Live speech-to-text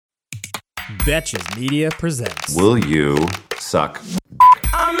Betches Media presents. Will you suck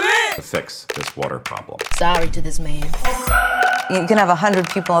I'm lit! to fix this water problem? Sorry to this man. You can have 100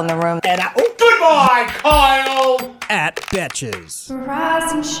 people in the room. And goodbye, Kyle! At Betches.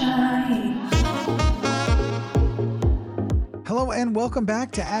 Rise and shine. Hello and welcome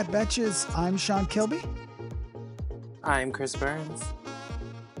back to At Betches. I'm Sean Kilby. I'm Chris Burns.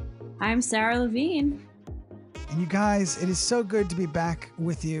 I'm Sarah Levine. And you guys, it is so good to be back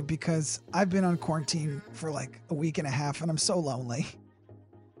with you because I've been on quarantine for like a week and a half and I'm so lonely.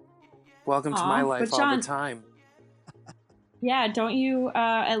 Welcome to my life all the time. Yeah, don't you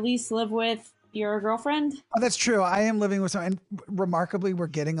at least live with your girlfriend? Oh, that's true. I am living with someone, and remarkably, we're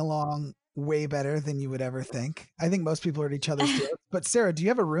getting along way better than you would ever think. I think most people are at each other's throats. But Sarah, do you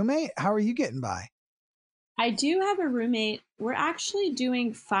have a roommate? How are you getting by? I do have a roommate. We're actually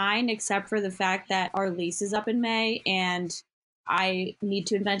doing fine, except for the fact that our lease is up in May and I need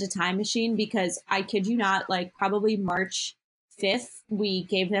to invent a time machine because I kid you not, like probably March 5th, we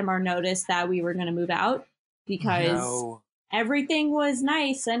gave them our notice that we were going to move out because everything was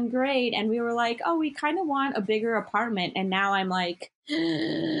nice and great. And we were like, oh, we kind of want a bigger apartment. And now I'm like,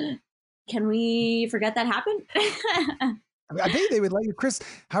 can we forget that happened? I think they would let you. Chris,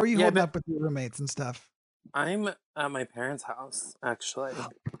 how are you holding up with your roommates and stuff? I'm at my parents' house, actually.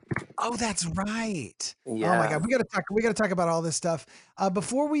 Oh, that's right. Yeah. Oh my God, we gotta talk about all this stuff.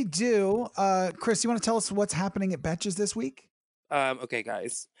 Before we do, Chris, you want to tell us what's happening at Betches this week? Okay,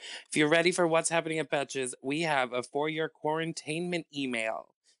 guys. If you're ready for what's happening at Betches, we have a 4-year quarantainment email.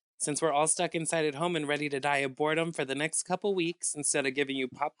 Since we're all stuck inside at home and ready to die of boredom for the next couple weeks, instead of giving you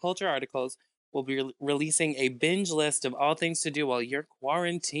pop culture articles, we'll be releasing a binge list of all things to do while you're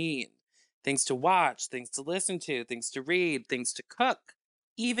quarantined. Things to watch, things to listen to, things to read, things to cook,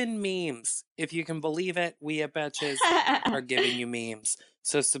 even memes. If you can believe it, we at Betches are giving you memes.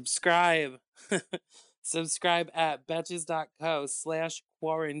 So subscribe. Subscribe at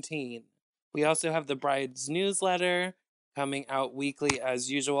betches.co/quarantine. We also have the Bride's newsletter coming out weekly as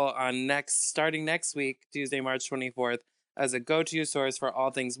usual starting next week, Tuesday, March 24th, as a go-to source for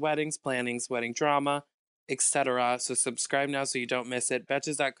all things weddings, plannings, wedding drama, etc. So subscribe now so you don't miss it.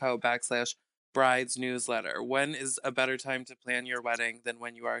 Betches.co/bride's newsletter. When is a better time to plan your wedding than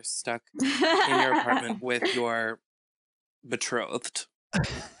when you are stuck in your apartment with your betrothed?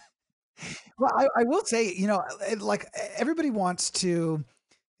 Well, I will say, like everybody wants to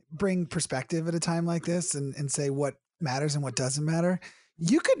bring perspective at a time like this and say what matters and what doesn't matter.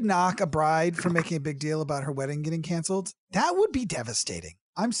 You could knock a bride for making a big deal about her wedding getting canceled. That would be devastating.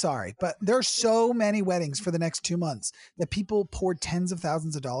 I'm sorry, but there are so many weddings for the next 2 months that people poured tens of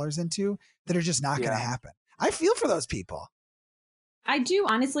thousands of dollars into that are just not going to happen. I feel for those people. I do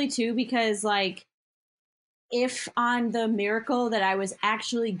honestly too, because like, if on the miracle that I was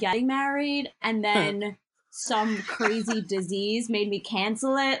actually getting married and then some crazy disease made me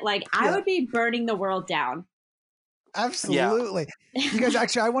cancel it, like I would be burning the world down. Absolutely. You guys,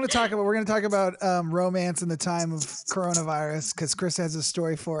 actually, we're going to talk about romance in the time of coronavirus because Chris has a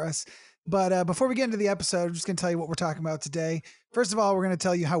story for us. But before we get into the episode, I'm just going to tell you what we're talking about today. First of all, we're going to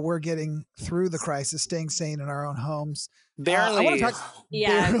tell you how we're getting through the crisis, staying sane in our own homes. Barely. I want to talk.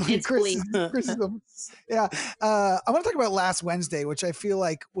 Barely. It's Chris, bleak. I want to talk about last Wednesday, which I feel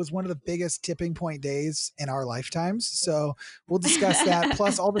like was one of the biggest tipping point days in our lifetimes. So we'll discuss that,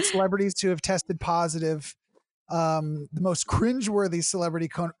 plus all the celebrities who have tested positive. The most cringeworthy celebrity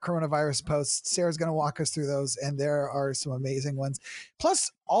coronavirus posts. Sarah's going to walk us through those, and there are some amazing ones.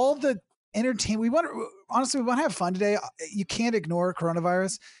 Plus, all the entertainment. We want to have fun today. You can't ignore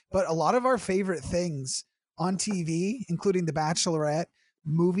coronavirus, but a lot of our favorite things on TV, including The Bachelorette,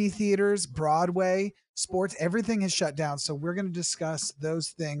 movie theaters, Broadway, sports, everything has shut down. So we're going to discuss those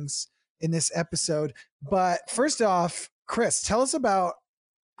things in this episode. But first off, Chris, tell us about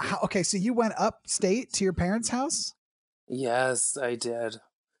so you went upstate to your parents' house? Yes, I did.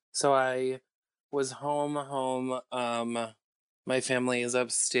 So I was home. My family is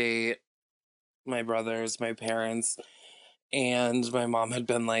upstate. My brothers, my parents, and my mom had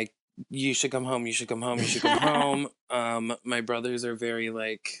been like, you should come home. You should come home. You should come home. My brothers are very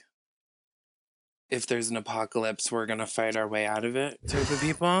like, if there's an apocalypse, we're going to fight our way out of it type of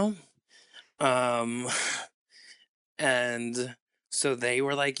people. And so they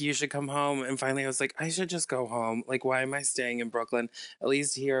were like, you should come home. And finally I was like, I should just go home. Like, why am I staying in Brooklyn? At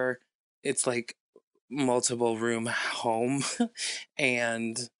least here it's like multiple room home.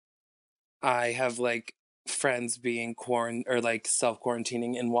 And I have like friends being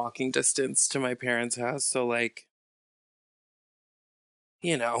self-quarantining in walking distance to my parents' house. So like,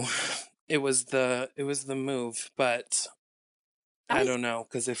 it was the move. But I don't know,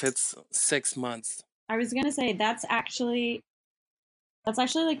 because if it's 6 months, I was gonna say that's actually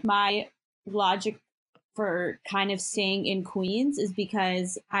like my logic for kind of staying in Queens is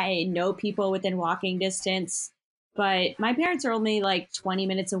because I know people within walking distance, but my parents are only like 20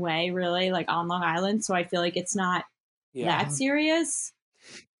 minutes away, really, like on Long Island. So I feel like it's not yeah. that serious.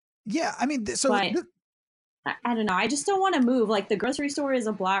 Yeah, I mean, But I don't know. I just don't want to move. Like the grocery store is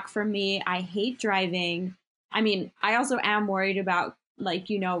a block from me. I hate driving. I mean, I also am worried about like,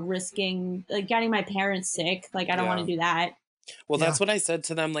 risking like getting my parents sick. Like I don't want to do that. Well, Yeah. that's what I said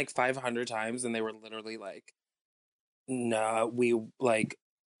to them like 500 times, and they were literally like, no, we like,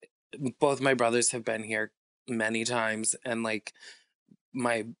 both my brothers have been here many times, and like,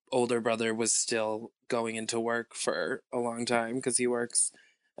 my older brother was still going into work for a long time because he works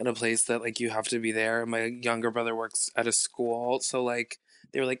at a place that like you have to be there. And my younger brother works at a school. So like,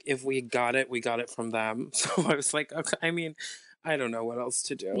 they were like, if we got it from them. So I was like, okay, I mean, I don't know what else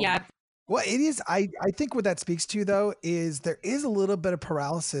to do. Yeah. Well, it is. I think what that speaks to, though, is there is a little bit of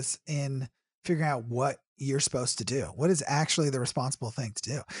paralysis in figuring out what you're supposed to do. What is actually the responsible thing to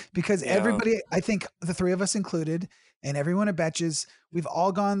do? Because Yeah. everybody, I think the three of us included, and everyone at Betches, we've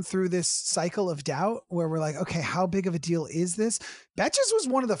all gone through this cycle of doubt where we're like, okay, how big of a deal is this? Betches was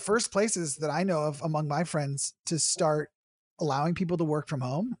one of the first places that I know of among my friends to start allowing people to work from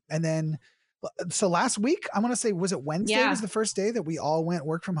home. And then, so last week, I want to say, was it Wednesday? Yeah. Was the first day that we all went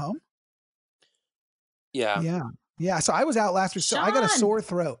work from home? Yeah. Yeah. Yeah. So I was out last week. So I got a Sean! sore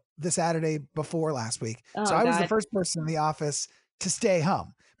throat the Saturday before last week. Oh, so I was the God. first person in the office to stay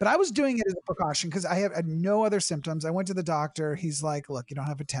home. But I was doing it as a precaution because I had no other symptoms. I went to the doctor. He's like, look, you don't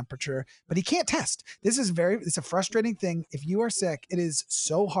have a temperature, but he can't test. It's a frustrating thing. If you are sick, it is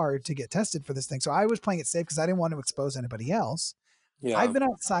so hard to get tested for this thing. So I was playing it safe because I didn't want to expose anybody else. Yeah. I've been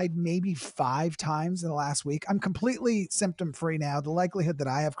outside maybe 5 times in the last week. I'm completely symptom free now. The likelihood that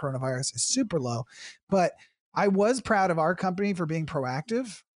I have coronavirus is super low, but I was proud of our company for being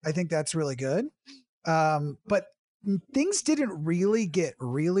proactive. I think that's really good. But things didn't really get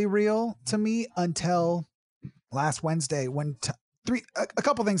really real to me until last Wednesday when a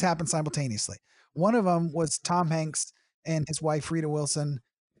couple things happened simultaneously. One of them was Tom Hanks and his wife, Rita Wilson,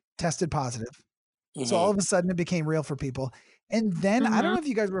 tested positive. So all of a sudden it became real for people. And then I don't know if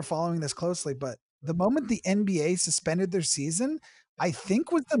you guys were following this closely, but the moment the NBA suspended their season, I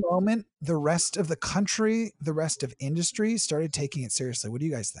think was the moment the rest of the country, the rest of industry started taking it seriously. What do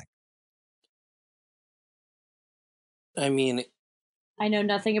you guys think? I mean, I know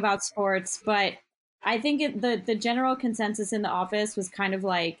nothing about sports, but I think the general consensus in the office was kind of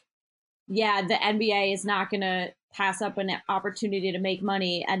like, yeah, the NBA is not going to pass up an opportunity to make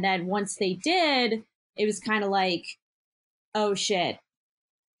money. And then once they did, it was kind of like, oh shit.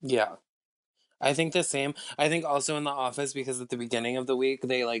 yeah. I think the same. I think also in the office, because at the beginning of the week,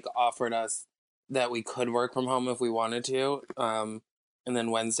 they like offered us that we could work from home if we wanted to. And then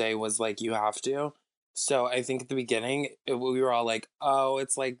Wednesday was like, you have to. So I think at the beginning, we were all like, oh,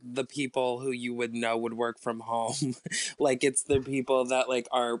 it's like the people who you would know would work from home. Like it's the people that like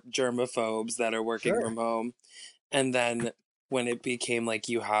are germaphobes that are working Sure. from home. And then when it became like,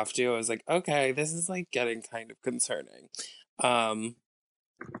 you have to, I was like, okay, this is like getting kind of concerning.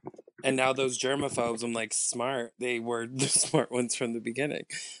 And now those germaphobes, I'm like, smart. They were the smart ones from the beginning.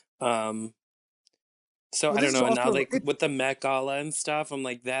 So Well, I this don't is know. And now also- like with the Met Gala and stuff, I'm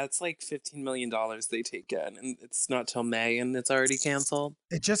like, that's like $15 million they take in. And it's not till May and it's already canceled.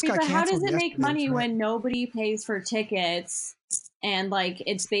 It just Wait, got but how canceled. does it make yesterday, money that's right. when nobody pays for tickets and like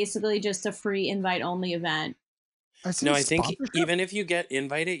it's basically just a free invite only event? see No, I think sponsorship? even if you get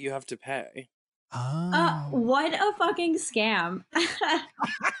invited, you have to pay. Oh. What a fucking scam.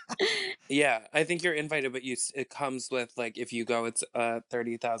 Yeah, I think you're invited, but it comes with like, if you go, it's a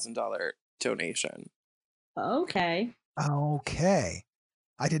 $30,000 donation. Okay. Okay.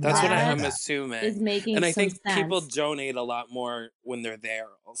 I did That's not what know I'm that. assuming. Is making And I some think people sense. donate a lot more when they're there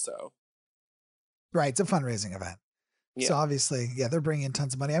also. Right. It's a fundraising event. So Yeah. obviously, yeah, they're bringing in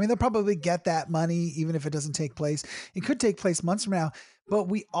tons of money. I mean, they'll probably get that money even if it doesn't take place. It could take place months from now, but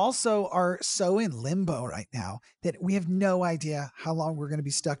we also are so in limbo right now that we have no idea how long we're going to be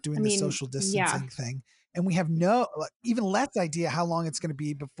stuck doing I the mean, social yeah. distancing thing. And we have even less idea how long it's going to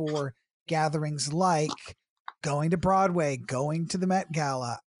be before gatherings like going to Broadway, going to the Met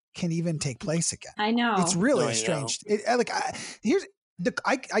Gala can even take place again. I know. It's really No, a I strange.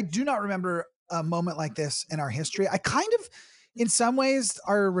 I do not remember a moment like this in our history. I kind of, in some ways,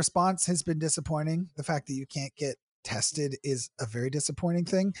 our response has been disappointing. The fact that you can't get tested is a very disappointing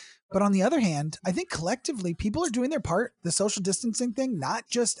thing. But on the other hand, I think collectively people are doing their part. The social distancing thing, not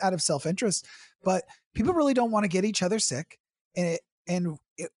just out of self-interest, but people really don't want to get each other sick.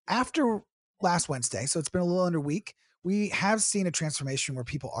 After last Wednesday, so it's been a little under a week, we have seen a transformation where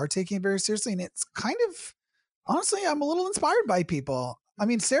people are taking it very seriously. And it's kind of, honestly, I'm a little inspired by people. I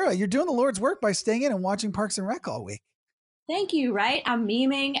mean, Sarah, you're doing the Lord's work by staying in and watching Parks and Rec all week. Thank you, right? I'm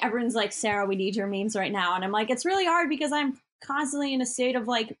memeing. Everyone's like, Sarah, we need your memes right now. And I'm like, it's really hard because I'm constantly in a state of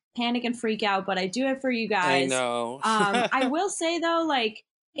like panic and freak out, but I do it for you guys. I know. I will say though, like,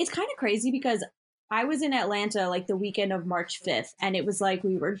 it's kind of crazy because I was in Atlanta like the weekend of March 5th, and it was like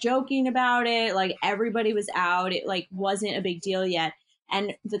we were joking about it. Like everybody was out. It like wasn't a big deal yet.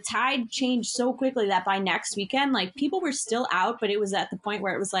 And the tide changed so quickly that by next weekend, like people were still out, but it was at the point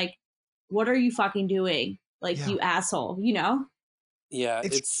where it was like, what are you fucking doing? Like, Yeah. you asshole, you know? Yeah,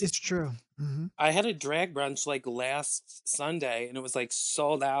 It's true. Mm-hmm. I had a drag brunch like last Sunday and it was like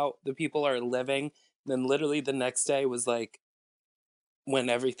sold out. The people are living. Then literally the next day was like when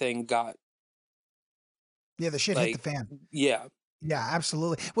everything got Yeah, the shit hit the fan. Yeah. Yeah,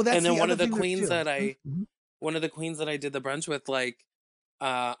 absolutely. Well, that's And then the one other of the thing queens too. that I Mhm. one of the queens that I did the brunch with, like,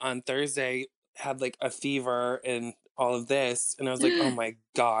 on Thursday had like a fever and all of this. And I was like, oh my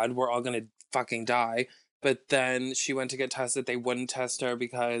God, we're all gonna fucking die. But then she went to get tested. They wouldn't test her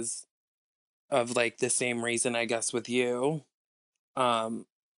because of like the same reason, I guess, with you.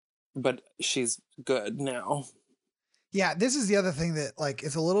 But she's good now. Yeah, this is the other thing that like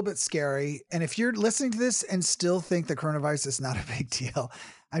is a little bit scary. And if you're listening to this and still think the coronavirus is not a big deal,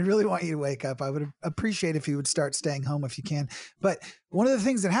 I really want you to wake up. I would appreciate if you would start staying home if you can. But one of the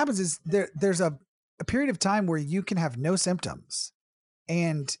things that happens is there's a period of time where you can have no symptoms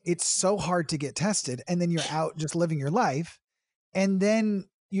and it's so hard to get tested. And then you're out just living your life. And then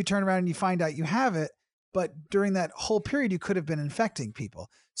you turn around and you find out you have it. But during that whole period, you could have been infecting people.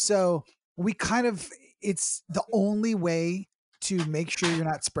 So we kind of, it's the only way to make sure you're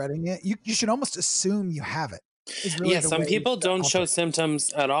not spreading it. You should almost assume you have it. Is really Yeah, the some way people to don't show operate.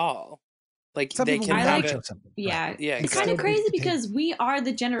 symptoms at all. Like Some they people can I have like- show it. symptoms. Yeah. Yeah, It's kind exactly. of crazy because we are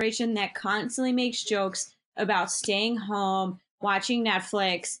the generation that constantly makes jokes about staying home, watching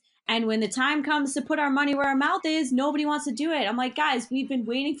Netflix. And when the time comes to put our money where our mouth is, nobody wants to do it. I'm like, guys, we've been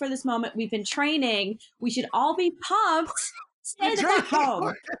waiting for this moment. We've been training. We should all be pumped. Stay the fuck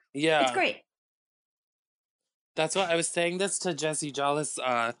home. Yeah. It's great. That's why I was saying this to Jesse Jollis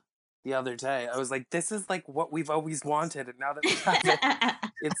the other day. I was like, this is like what we've always wanted. And now that we have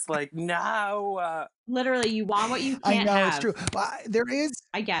it, it's like, no. Literally, you want what you I can't know have. it's true. Well, there is,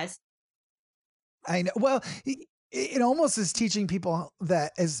 I guess. I know. Well, it almost is teaching people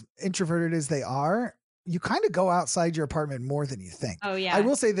that as introverted as they are, you kind of go outside your apartment more than you think. Oh, yeah. I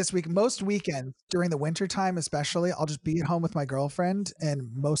will say this week, most weekends during the winter time, especially, I'll just be at home with my girlfriend and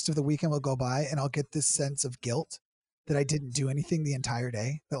most of the weekend will go by and I'll get this sense of guilt that I didn't do anything the entire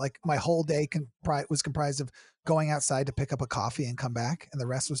day, that like my whole day was comprised of going outside to pick up a coffee and come back. And the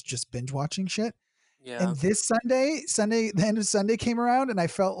rest was just binge watching shit. Yeah. And this Sunday, the end of Sunday came around and I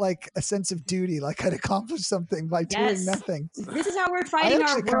felt like a sense of duty, like I'd accomplished something by Yes. doing nothing. This is how we're fighting our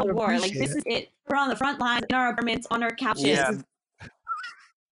actually kind world of war. Like, appreciate this is it. We're on the front lines in our apartments, on our couches. Yeah.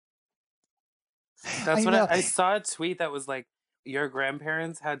 That's what know. I saw a tweet that was like, your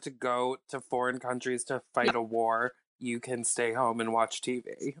grandparents had to go to foreign countries to fight a war. You can stay home and watch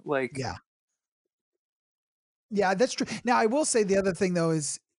TV. Like, Yeah. Yeah, that's true. Now, I will say the other thing, though,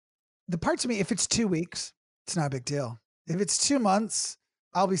 is the part to me, if it's 2 weeks, it's not a big deal. If it's 2 months,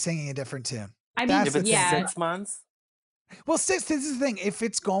 I'll be singing a different tune. I mean, That's if it's yeah. 6 months, Well, this is the thing. If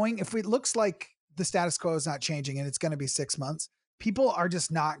it looks like the status quo is not changing and it's going to be 6 months, people are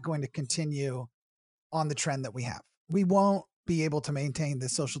just not going to continue on the trend that we have. We won't be able to maintain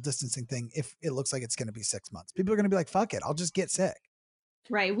this social distancing thing if it looks like it's going to be 6 months. People are going to be like, fuck it, I'll just get sick.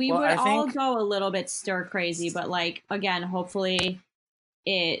 Right. We Well, would I all think- go a little bit stir crazy, but like, again, hopefully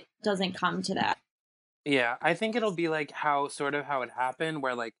it doesn't come to that. yeah, I think it'll be like how it happened,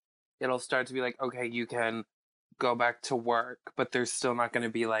 where like it'll start to be like, okay, you can go back to work, but there's still not going to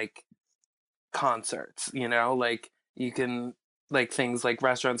be like concerts, you know, like you can, like things like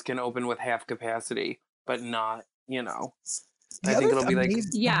restaurants can open with half capacity, but not, you know. The I think other it'll be like,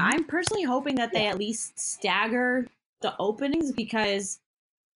 amazing- Yeah, I'm personally hoping that they at least stagger the openings because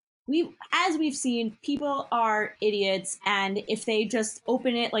as we've seen, people are idiots, and if they just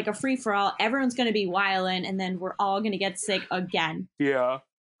open it like a free for all, everyone's going to be wildin', and then we're all going to get sick again. yeah,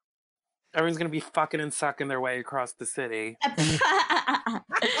 everyone's going to be fucking and sucking their way across the city.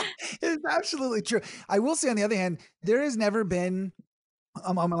 It's absolutely true. I will say, on the other hand, there has never been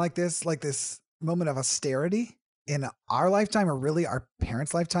a moment like this moment of austerity in our lifetime, or really our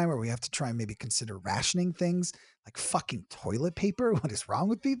parents' lifetime, where we have to try and maybe consider rationing things like fucking toilet paper. What is wrong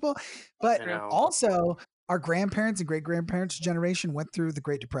with people? But I know. also, our grandparents and great grandparents generation went through the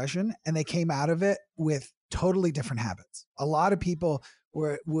Great Depression and they came out of it with totally different habits. A lot of people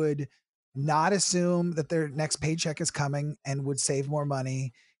would not assume that their next paycheck is coming and would save more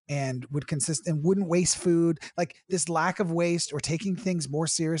money and wouldn't waste food. Like this lack of waste or taking things more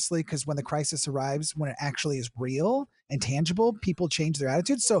seriously, because when the crisis arrives, when it actually is real and tangible, people change their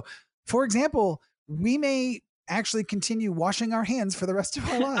attitudes. So, for example, we may actually continue washing our hands for the rest of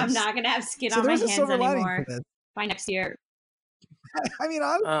our lives. I'm not going to have skin So on my there's a hands silver lining anymore for this. by next year. I mean,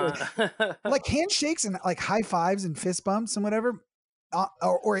 honestly, like handshakes and like high fives and fist bumps and whatever,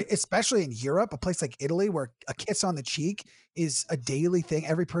 or especially in Europe, a place like Italy where a kiss on the cheek is a daily thing.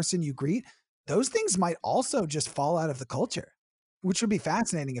 Every person you greet, those things might also just fall out of the culture, which would be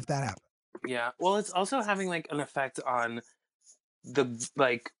fascinating if that happened. Yeah. Well, it's also having like an effect on the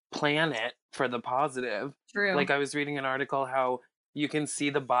like planet for the positive. True. Like I was reading an article how you can see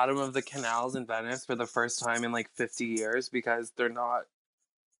the bottom of the canals in Venice for the first time in like 50 years because they're not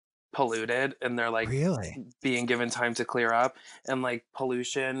polluted and they're like Really? being given time to clear up. And like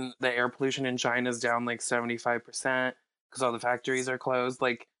pollution, the air pollution in China is down like 75% because all the factories are closed.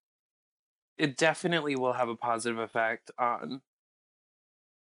 Like it definitely will have a positive effect on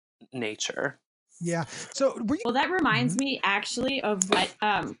nature. Yeah. So well, that reminds me actually of what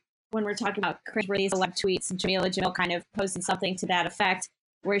when we're talking about cringeworthy celeb tweets, Jamila Jamil kind of posted something to that effect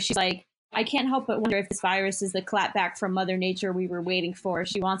where she's like, I can't help but wonder if this virus is the clapback from Mother Nature we were waiting for.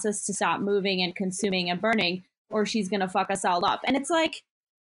 She wants us to stop moving and consuming and burning, or she's going to fuck us all up. And it's like,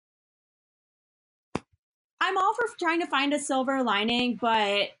 I'm all for trying to find a silver lining,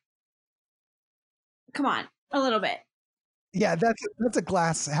 but come on, a little bit. Yeah, that's a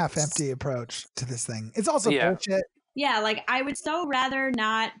glass half empty approach to this thing. It's also bullshit. Yeah, like I would so rather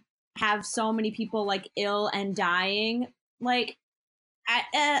not have so many people like ill and dying. Like,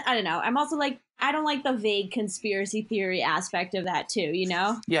 I don't know. I'm also like, I don't like the vague conspiracy theory aspect of that too, you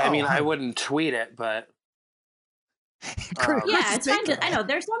know? Yeah, I mean, I wouldn't tweet it, but... yeah, it's fine to, I know,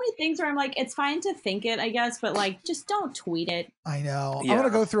 there's so many things where I'm like, it's fine to think it, I guess, but like, just don't tweet it. I know. Yeah. I want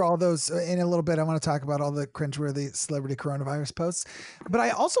to go through all those in a little bit. I want to talk about all the cringeworthy celebrity coronavirus posts. But I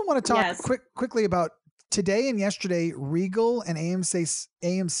also want to talk quickly about today and yesterday, Regal and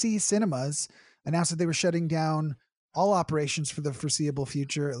AMC Cinemas announced that they were shutting down all operations for the foreseeable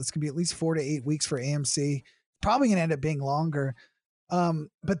future. It's going to be at least 4 to 8 weeks for AMC. Probably going to end up being longer.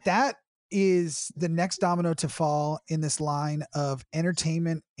 But that is the next domino to fall in this line of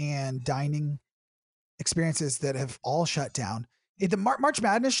entertainment and dining experiences that have all shut down. The March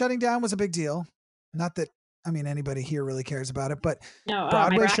Madness shutting down was a big deal. Not that, I mean, anybody here really cares about it, but no,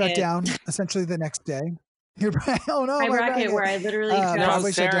 Broadway shut down essentially the next day. Oh no, my bracket where I literally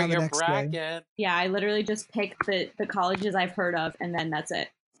Broadway shut down the your next bracket. day. Yeah, I literally just pick the colleges I've heard of, and then that's it.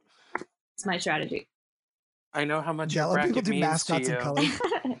 It's my strategy. I know how much Yeah, a your lot of people bracket do means mascots to and you. colors.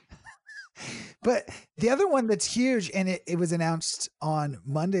 But the other one that's huge, and it was announced on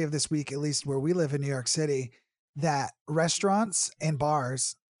Monday of this week, at least where we live in New York City, that restaurants and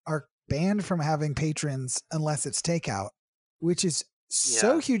bars are banned from having patrons unless it's takeout, which is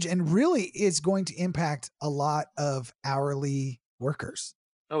so huge and really is going to impact a lot of hourly workers.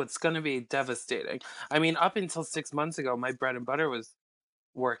 Oh, it's going to be devastating. I mean, up until 6 months ago, my bread and butter was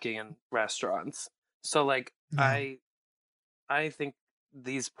working in restaurants. So like, I think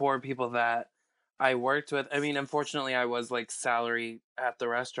these poor people that I worked with, I mean, unfortunately I was like salary at the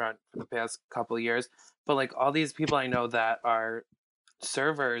restaurant for the past couple of years, but like all these people I know that are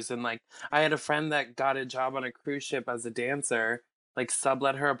servers, and like I had a friend that got a job on a cruise ship as a dancer, like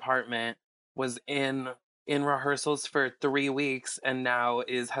sublet her apartment, was in rehearsals for 3 weeks, and now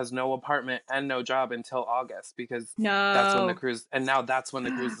has no apartment and no job until August because that's when the cruise, and now that's when the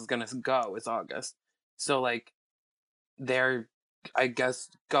cruise is gonna go, is August. So like they're, I guess,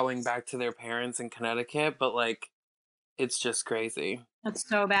 going back to their parents in Connecticut, but like it's just crazy. That's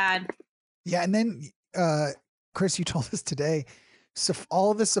so bad. Yeah, and then Chris, you told us today, so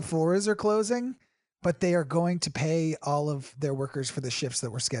all the Sephoras are closing, but they are going to pay all of their workers for the shifts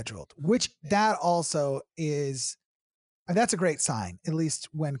that were scheduled, which that also is, and that's a great sign, at least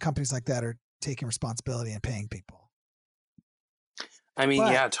when companies like that are taking responsibility and paying people. I mean,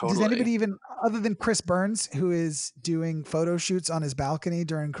 But yeah, totally. does anybody even, other than Chris Burns, who is doing photo shoots on his balcony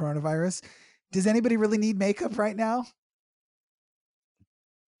during coronavirus, does anybody really need makeup right now?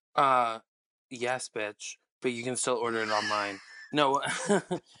 Yes, bitch, but you can still order it online. No,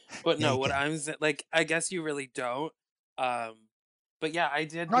 but no, what I'm saying, like, I guess you really don't. But yeah, I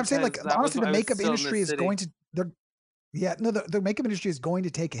did. No, I'm saying, like, because that honestly, was- the I was makeup still in the industry is city. going to, the makeup industry is going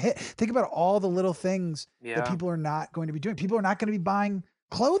to take a hit. Think about all the little things that Yeah. people are not going to be doing. People are not going to be buying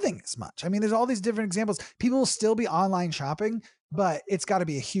clothing as much. I mean, there's all these different examples. People will still be online shopping, but it's got to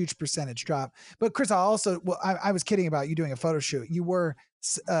be a huge percentage drop. But Chris, I was kidding about you doing a photo shoot. You were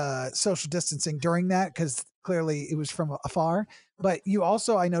social distancing during that because clearly it was from afar. But you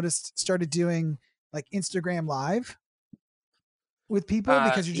also, I noticed, started doing like Instagram Live with people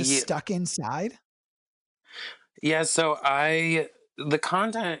because you're just stuck inside. Yeah, so the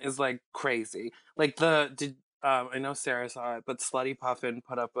content is like crazy. Like I know Sarah saw it, but Slutty Puffin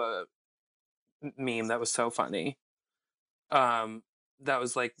put up a meme that was so funny. That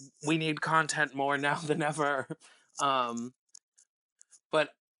was like, we need content more now than ever. But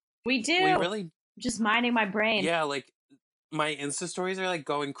we do. We really just minding my brain. Yeah, like my Insta stories are like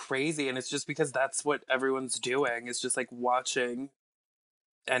going crazy, and it's just because that's what everyone's doing. It's just like watching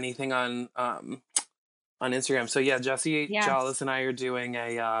anything on Instagram. So yeah, Jesse Jollis and I are doing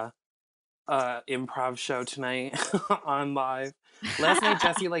a improv show tonight on live. Last night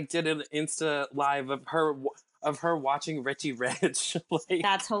Jesse like did an Insta live of her watching Richie Rich. Like,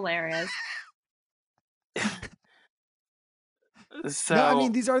 that's hilarious. So no, I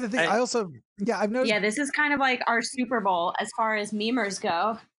mean, these are the things. I've noticed. Yeah, this is kind of like our Super Bowl as far as memers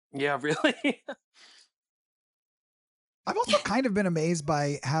go. Yeah, really. I've also kind of been amazed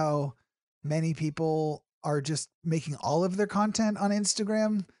by how many people are just making all of their content on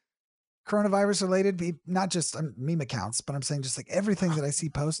Instagram coronavirus related, not just meme accounts, but I'm saying just like everything that I see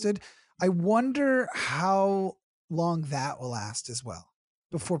posted. I wonder how long that will last as well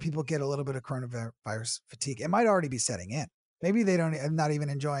before people get a little bit of coronavirus fatigue. It might already be setting in. Maybe I'm not even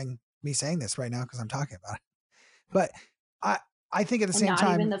enjoying me saying this right now because I'm talking about it. But I think at the same time,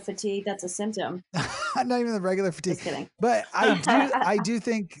 not even the fatigue, that's a symptom. Not even the regular fatigue. Just kidding. But I do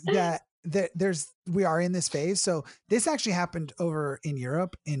think that we are in this phase. So this actually happened over in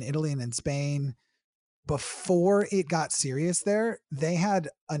Europe, in Italy and in Spain. Before it got serious there, they had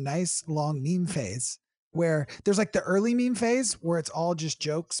a nice long meme phase where there's like the early meme phase where it's all just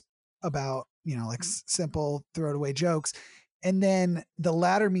jokes about, like simple throwaway jokes. And then the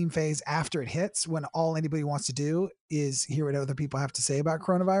latter meme phase after it hits, when all anybody wants to do is hear what other people have to say about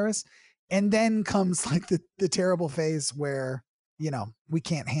coronavirus. And then comes like the terrible phase where, we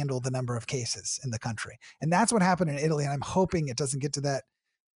can't handle the number of cases in the country. And that's what happened in Italy. And I'm hoping it doesn't get to that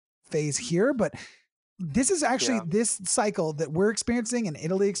phase here. But this is actually this cycle that we're experiencing and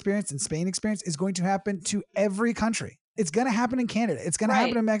Italy experienced and Spain experienced is going to happen to every country. It's going to happen in Canada. It's going to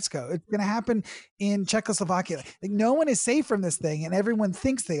happen in Mexico. It's going to happen in Czechoslovakia. Like no one is safe from this thing, and everyone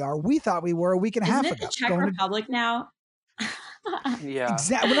thinks they are. We thought we were a week and a half ago. Isn't it the Czech Republic now? Yeah,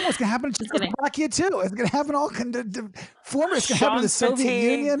 exactly. What's going to happen in Czechoslovakia too? It's going to happen it's going to happen in the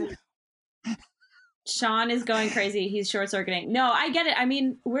Soviet Union. Sean is going crazy. He's short circuiting. No, I get it. I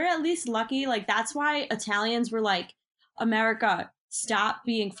mean, we're at least lucky. Like that's why Italians were like, America, stop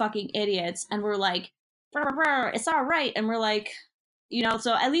being fucking idiots, and we're like, it's all right. And we're like,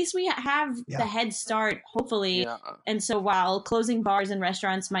 so at least we have the head start, hopefully. Yeah. And so while closing bars and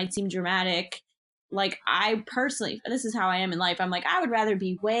restaurants might seem dramatic, like I personally, this is how I am in life. I'm like, I would rather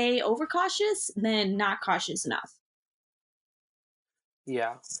be way overcautious than not cautious enough.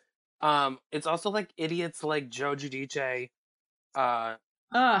 Yeah. It's also like idiots like Joe Giudice,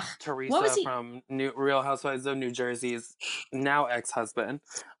 Teresa from Real Housewives of New Jersey's now ex-husband,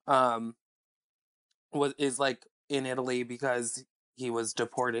 is like in Italy because he was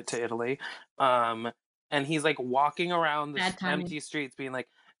deported to Italy. And he's like walking around the empty streets being like,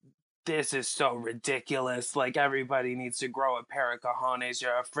 this is so ridiculous. Like everybody needs to grow a pair of cojones.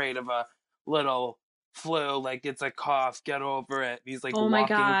 You're afraid of a little flu. Like it's a cough. Get over it. He's like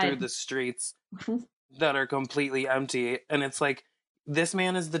walking through the streets that are completely empty. And it's like, this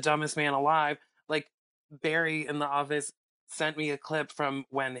man is the dumbest man alive. Like Barry in The Office sent me a clip from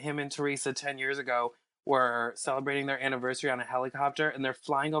when him and Teresa 10 years ago were celebrating their anniversary on a helicopter, and they're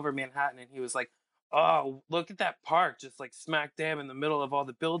flying over Manhattan, and he was like, oh, look at that park, just like smack dab in the middle of all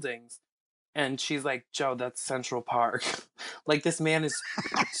the buildings. And she's like, Joe, that's Central Park. Like this man is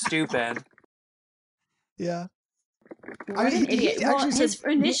stupid. Yeah. What an idiot. Well, his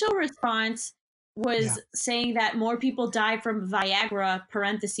initial response was saying that more people die from Viagra,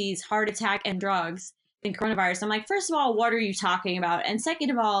 parentheses, heart attack, and drugs than coronavirus. I'm like, first of all, what are you talking about? And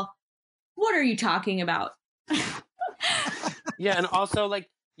second of all, what are you talking about? Yeah, and also, like,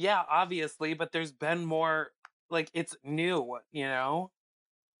 yeah, obviously, but there's been more, like, it's new,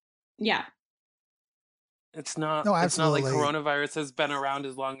 Yeah. It's not, no, it's not like coronavirus has been around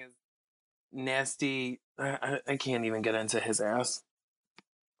as long as nasty, I can't even get into his ass.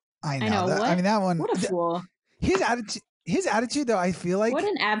 I know. That one. What a fool. His attitude, though, I feel like. What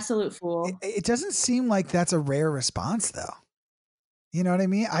an absolute fool. It doesn't seem like that's a rare response, though. You know what I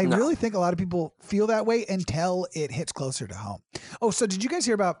mean? I No. really think a lot of people feel that way until it hits closer to home. Oh, so did you guys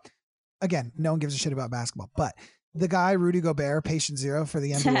hear about, again, no one gives a shit about basketball, but the guy, Rudy Gobert, patient zero for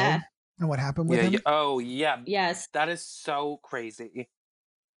the NBA and what happened with him? Oh, yeah. Yes. That is so crazy.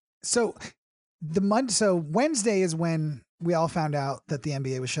 So Wednesday is when we all found out that the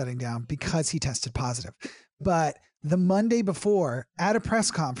NBA was shutting down because he tested positive. But the Monday before, at a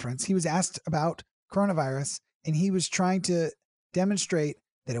press conference, he was asked about coronavirus and he was trying to demonstrate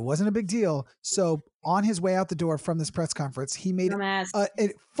that it wasn't a big deal. So on his way out the door from this press conference, he made a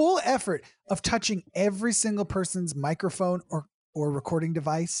full effort of touching every single person's microphone or recording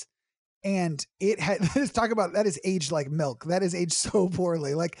device. And it had, talk about, that is aged like milk. That is aged so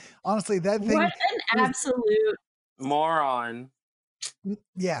poorly. Like, honestly, that thing. What an absolute moron.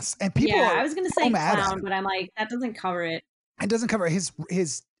 Yes. And people I was going to say mad at clown, him. but I'm like, that doesn't cover it. It doesn't cover his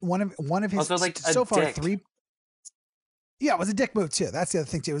one of his Also, like, so far dick. 3. Yeah, it was a dick move too. That's the other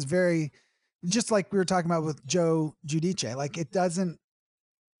thing too. It was very, just like we were talking about with Joe Giudice. Like it doesn't,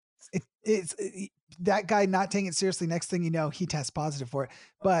 it's that guy not taking it seriously. Next thing you know, he tests positive for it.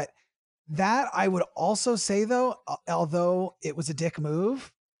 But that I would also say though, although it was a dick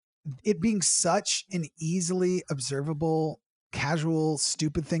move, it being such an easily observable, casual,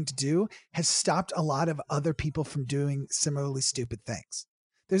 stupid thing to do has stopped a lot of other people from doing similarly stupid things.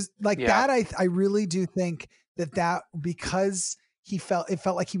 There's like that. I really do think that because it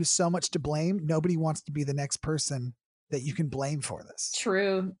felt like he was so much to blame. Nobody wants to be the next person that you can blame for this.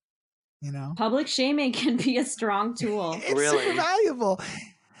 True. You know, public shaming can be a strong tool. It's super valuable.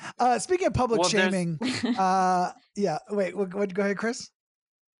 Speaking of public shaming, yeah. Wait, go ahead, Chris.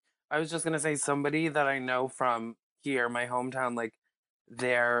 I was just gonna say, somebody that I know from here, my hometown, like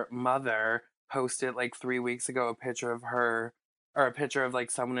their mother posted like 3 weeks ago a picture of her, or a picture of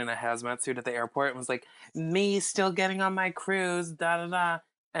like someone in a hazmat suit at the airport, and was like, me still getting on my cruise, da da da.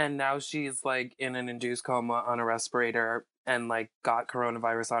 And now she's like in an induced coma on a respirator and like got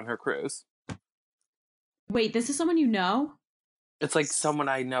coronavirus on her cruise. Wait, this is someone you know? It's like someone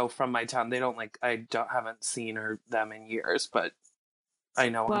I know from my town. They don't like, haven't seen them in years, but I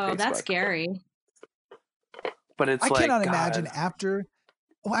know on Facebook. Whoa, that's scary. But it's I like, cannot God. imagine after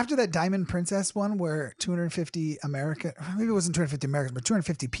that Diamond Princess one where 250 American, maybe it wasn't 250 Americans, but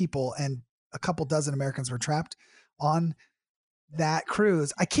 250 people and a couple dozen Americans were trapped on that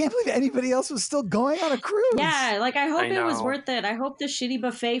cruise. I can't believe anybody else was still going on a cruise. Yeah, like I hope it was worth it. I hope the shitty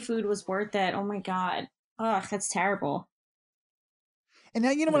buffet food was worth it. Oh my God. Ugh, that's terrible. And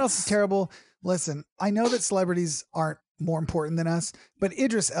now you know what else is terrible? Listen, I know that celebrities aren't more important than us, but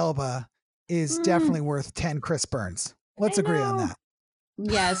Idris Elba is definitely worth 10 Chris Burns. Let's agree on that.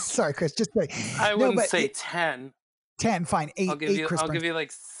 Yes. Sorry, Chris. Just say. I wouldn't say 10. 10, fine. 8. I'll give you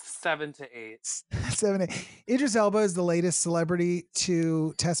like 7 to 8. 7, 8. Idris Elba is the latest celebrity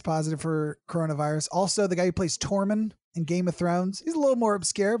to test positive for coronavirus. Also, the guy who plays Tormund in Game of Thrones. He's a little more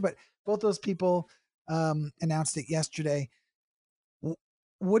obscure, but both those people announced it yesterday.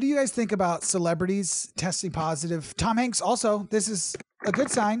 What do you guys think about celebrities testing positive? Tom Hanks also, this is a good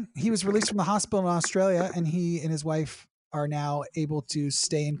sign. He was released from the hospital in Australia, and he and his wife are now able to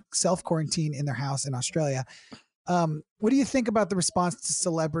stay in self-quarantine in their house in Australia. What do you think about the response to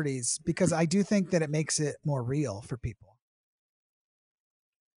celebrities? Because I do think that it makes it more real for people.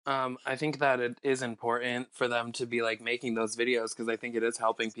 I think that it is important for them to be like making those videos, because I think it is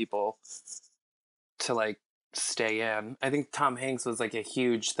helping people to like stay in. I think Tom Hanks was like a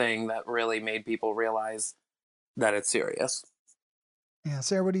huge thing that really made people realize that it's serious. Yeah,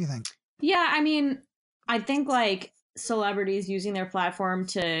 Sarah, what do you think? Yeah, I mean, I think like celebrities using their platform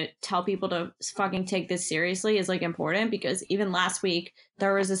to tell people to fucking take this seriously is like important, because even last week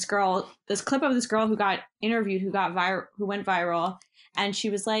there was this clip of this girl who got interviewed, who went viral, and she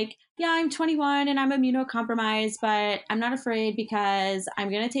was like, yeah, I'm 21 and I'm immunocompromised, but I'm not afraid because I'm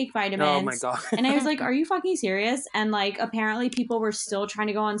going to take vitamins. Oh my God. And I was like, are you fucking serious? And like, apparently people were still trying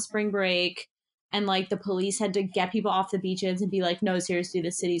to go on spring break, and like the police had to get people off the beaches and be like, no, seriously,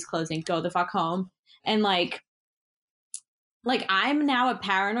 the city's closing. Go the fuck home. And like I'm now a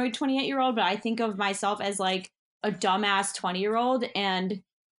paranoid 28-year-old, but I think of myself as like a dumbass 20-year-old. And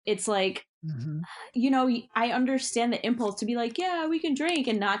it's like, you know, I understand the impulse to be like, yeah, we can drink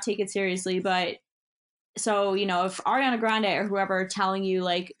and not take it seriously. But so, you know, if Ariana Grande or whoever telling you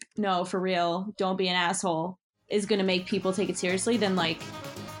like, no, for real, don't be an asshole is going to make people take it seriously, then like,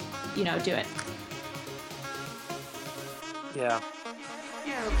 you know, do it. Yeah.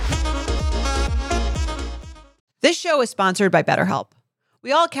 This show is sponsored by BetterHelp.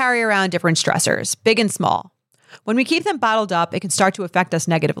 We all carry around different stressors, big and small. When we keep them bottled up, it can start to affect us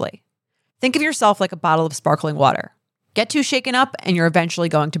negatively. Think of yourself like a bottle of sparkling water. Get too shaken up and you're eventually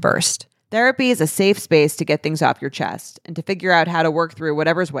going to burst. Therapy is a safe space to get things off your chest and to figure out how to work through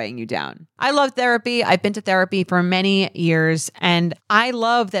whatever's weighing you down. I love therapy. I've been to therapy for many years, and I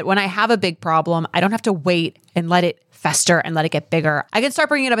love that when I have a big problem, I don't have to wait and let it fester and let it get bigger. I can start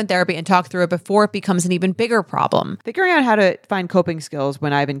bringing it up in therapy and talk through it before it becomes an even bigger problem. Figuring out how to find coping skills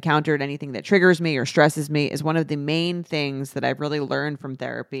when I've encountered anything that triggers me or stresses me is one of the main things that I've really learned from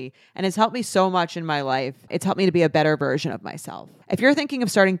therapy, and it's helped me so much in my life. It's helped me to be a better version of myself. If you're thinking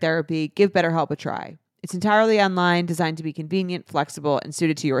of starting therapy, give BetterHelp a try. It's entirely online, designed to be convenient, flexible, and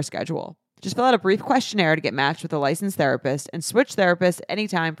suited to your schedule. Just fill out a brief questionnaire to get matched with a licensed therapist and switch therapists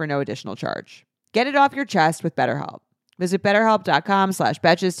anytime for no additional charge. Get it off your chest with BetterHelp. Visit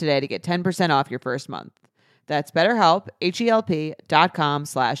BetterHelp.com/Betches today to get 10% off your first month. That's BetterHelp,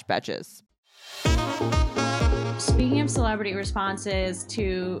 HELP.com/Betches. Speaking of celebrity responses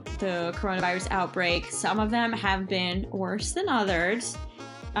to the coronavirus outbreak, some of them have been worse than others.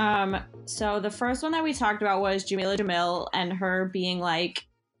 So the first one that we talked about was Jamila Jamil and her being like,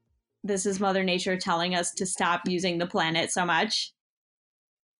 this is Mother Nature telling us to stop using the planet so much.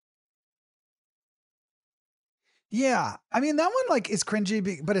 Yeah. I mean, that one like is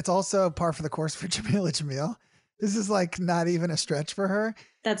cringy, but it's also par for the course for Jamila Jamil. This is like not even a stretch for her.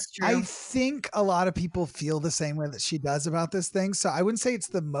 That's true. I think a lot of people feel the same way that she does about this thing. So I wouldn't say it's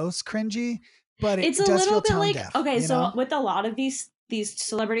the most cringy, but it's a little feel bit like, deaf, okay, so know? with a lot of these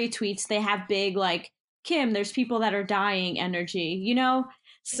celebrity tweets, they have big like, Kim, there's people that are dying energy, you know?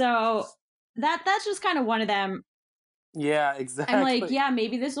 So that's just kind of one of them. Yeah, exactly. I'm like, yeah,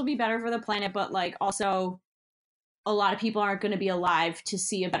 maybe this will be better for the planet, but like also a lot of people aren't going to be alive to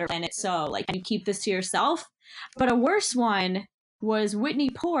see a better planet. So like, you keep this to yourself. But a worse one was Whitney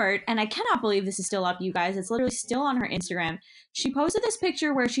Port, and I cannot believe this is still up, you guys. It's literally still on her Instagram. She posted this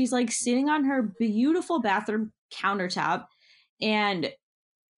picture where she's like sitting on her beautiful bathroom countertop, and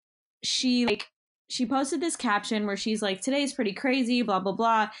she posted this caption where she's like, today's pretty crazy, blah, blah,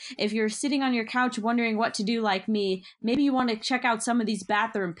 blah. If you're sitting on your couch wondering what to do like me, maybe you want to check out some of these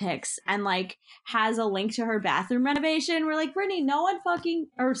bathroom pics, and like has a link to her bathroom renovation. We're like, Whitney,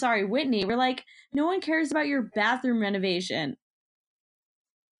 we're like, no one cares about your bathroom renovation.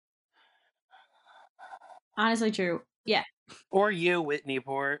 Honestly true. Yeah. Or you, Whitney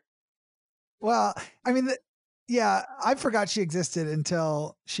Port. Well, I mean, yeah, I forgot she existed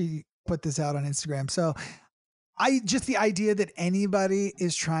until she put this out on Instagram. So the idea that anybody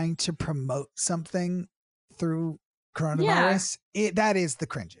is trying to promote something through coronavirus, that is the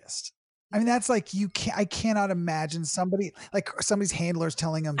cringiest. I mean, that's like, I cannot imagine somebody's handlers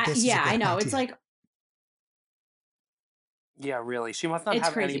telling them this. Yeah, is a good I know. idea. It's like, yeah, really. She must not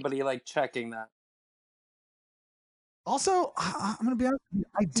have crazy. anybody like checking that. Also, I'm going to be honest,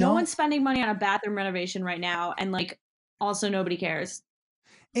 no one's spending money on a bathroom renovation right now. And like, also nobody cares.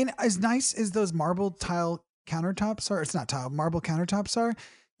 And as nice as those marble tile countertops are, it's not tile, marble countertops are,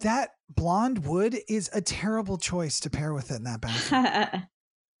 that blonde wood is a terrible choice to pair with it in that bathroom.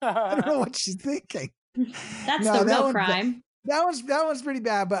 I don't know what she's thinking. That's the real crime. That one's pretty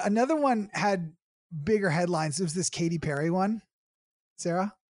bad, but another one had bigger headlines. It was this Katy Perry one.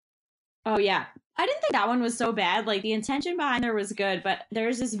 Sarah? Oh, yeah. I didn't think that one was so bad. Like, the intention behind there was good, but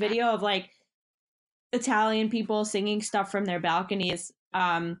there's this video of, like, Italian people singing stuff from their balconies.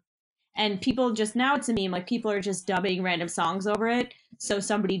 And people just, now it's a meme, like, people are just dubbing random songs over it. So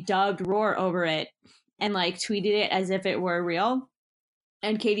somebody dubbed Roar over it and, like, tweeted it as if it were real.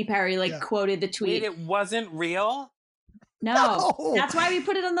 And Katy Perry, quoted the tweet. Wait, it wasn't real? No. That's why we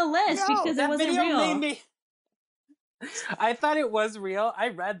put it on the list, because it wasn't real. I thought it was real. I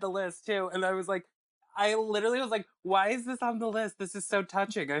read the list too, and I literally was like, why is this on the list? This is so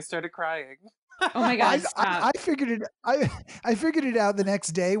touching. I started crying. Oh my God. I figured it I figured it out the next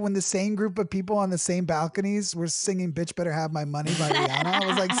day when the same group of people on the same balconies were singing Bitch Better Have My Money by Rihanna. I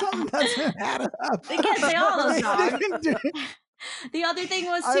was like, something doesn't add up. They can't say all those songs. The other thing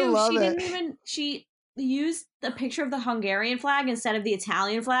was too, she used the picture of the Hungarian flag instead of the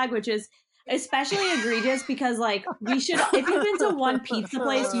Italian flag, which is especially egregious because, like, if you've been to one pizza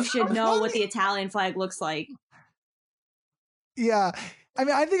place, you should know what the Italian flag looks like. Yeah. I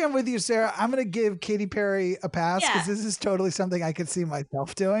mean, I think I'm with you, Sarah. I'm going to give Katy Perry a pass because this is totally something I could see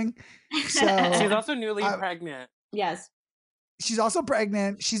myself doing. So she's also newly pregnant. Yes. She's also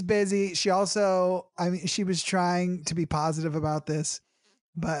pregnant. She's busy. She also, she was trying to be positive about this,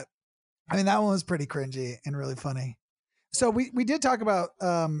 but I mean, that one was pretty cringy and really funny. So we did talk about,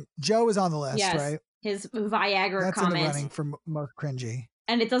 Joe is on the list, right? His Viagra That's comment. in the running for most cringy.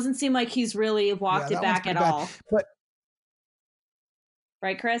 And it doesn't seem like he's really walked it back at all. But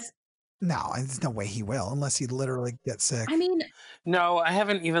right, Chris? No, there's no way he will unless he literally gets sick. I mean, No, I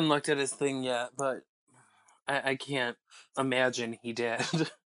haven't even looked at his thing yet, but I can't imagine he did.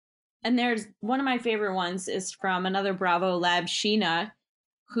 and there's one of my favorite ones is from another Bravo lab, Sheena,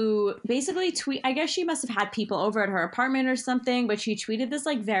 who basically I guess she must have had people over at her apartment or something, but she tweeted this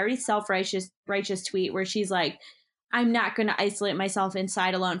like very self-righteous tweet where she's like, I'm not going to isolate myself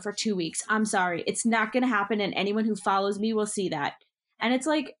inside alone for 2 weeks. I'm sorry. It's not going to happen. And anyone who follows me will see that. And it's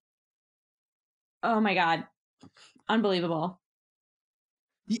like, oh my God. Unbelievable.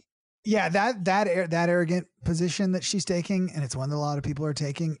 Yeah, that arrogant position that she's taking, and it's one that a lot of people are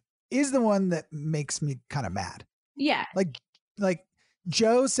taking, is the one that makes me kind of mad. Yeah. Like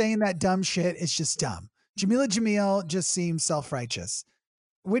Joe saying that dumb shit is just dumb. Jamila Jamil just seems self-righteous.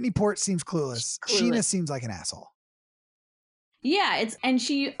 Whitney Port seems clueless. Sheena seems like an asshole. Yeah, and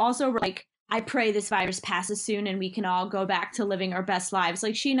she also like, I pray this virus passes soon and we can all go back to living our best lives.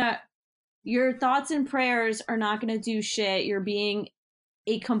 Like, Sheena, your thoughts and prayers are not going to do shit. You're being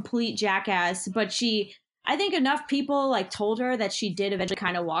a complete jackass. But I think enough people like told her that she did eventually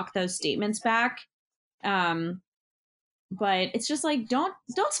kind of walk those statements back. But it's just like, don't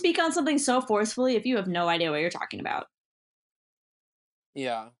speak on something so forcefully if you have no idea what you're talking about.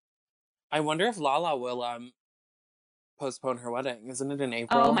 Yeah. I wonder if Lala will postpone her wedding. Isn't it in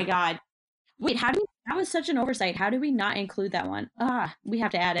April? Oh my God. Wait, that was such an oversight. How did we not include that one? We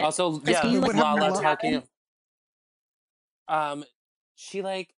have to add it. Also, yeah, Lala talking. She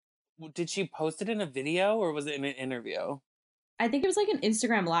did she post it in a video or was it in an interview? I think it was like an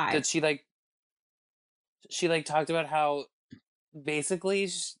Instagram live. Did she talked about how basically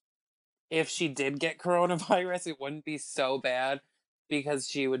if she did get coronavirus, it wouldn't be so bad because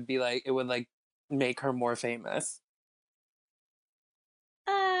she would be like, it would like make her more famous.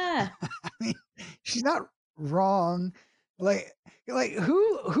 I mean, she's not wrong. Like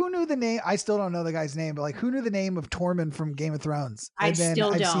who knew the name? I still don't know the guy's name, but like who knew the name of Tormund from Game of Thrones? I've seen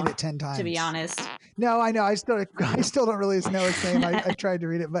it 10 times. To be honest. No, I know. I still don't really know his name. I tried to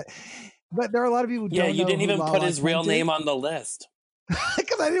read it, but there are a lot of people who don't know. Yeah, you didn't even put his real name on the list.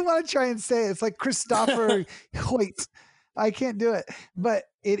 Because I didn't want to try and say it. It's like Christopher Hoyt. I can't do it. But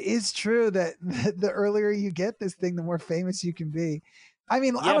it is true that the earlier you get this thing, the more famous you can be. I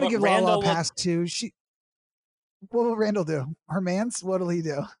mean, I'm going to give Lala a pass too. What will Randall do? Her mans? What'll he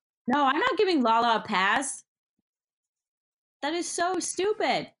do? No, I'm not giving Lala a pass. That is so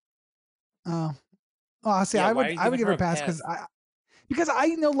stupid. Oh, see, Yeah, I would give her a pass because I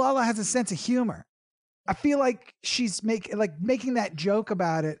know Lala has a sense of humor. I feel like she's making that joke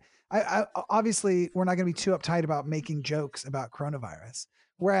about it. I obviously we're not going to be too uptight about making jokes about coronavirus.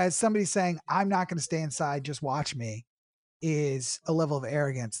 Whereas somebody saying I'm not going to stay inside, just watch me, is a level of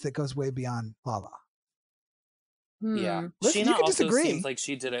arrogance that goes way beyond Lala. Yeah, Listen, Sheena you can also disagree. seems like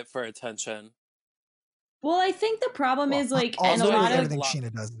she did it for attention. Well, I think the problem is like, and a Also, lot of everything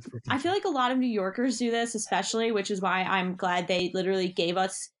Sheena does is for I feel like a lot of New Yorkers do this, especially, which is why I'm glad they literally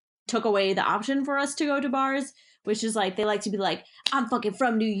took away the option for us to go to bars, which is like, they like to be like, I'm fucking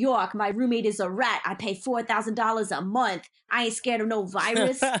from New York. My roommate is a rat. I pay $4,000 a month. I ain't scared of no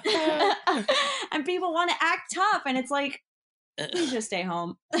virus. And people want to act tough. And it's like, please just stay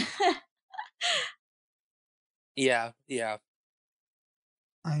home. Yeah.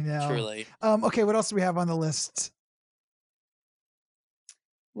 I know. Truly. Okay, what else do we have on the list?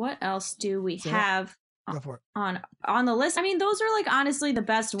 What else do we Sarah? have Go for it. on the list? I mean, those are like honestly the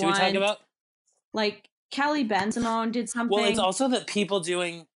best Do ones. we talk about? Like Kelly Ben-Simone did something. Well, it's also that people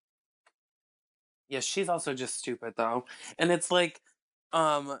doing. Yeah, she's also just stupid though, and it's like,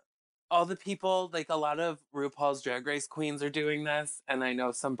 all the people, like a lot of RuPaul's Drag Race queens are doing this, and I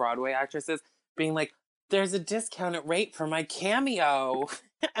know some Broadway actresses being like, "There's a discounted rate for my cameo,"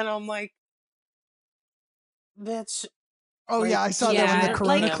 and I'm like, "Bitch." Oh like, yeah, I saw that one. The yeah,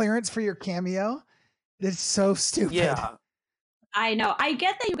 Corona like- clearance for your cameo. It's so stupid. Yeah. I know. I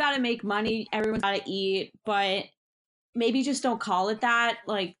get that you got to make money. Everyone's got to eat, but maybe just don't call it that.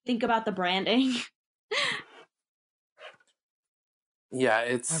 Like, think about the branding. Yeah,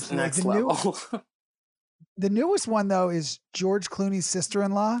 it's Absolutely. next The new- level. The newest one though is George Clooney's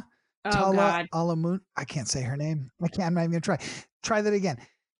sister-in-law, Oh Tala God. Alamun. I can't say her name. I'm not even gonna try. Try that again.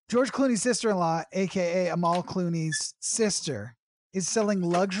 George Clooney's sister-in-law, aka Amal Clooney's sister, is selling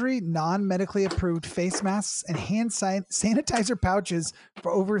luxury, non-medically approved face masks and hand sanitizer pouches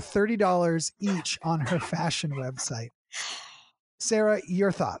for over $30 each on her fashion website. Sarah,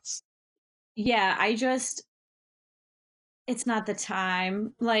 your thoughts? Yeah, it's not the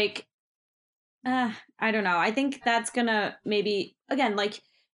time. Like, I don't know. I think that's gonna maybe, again, like,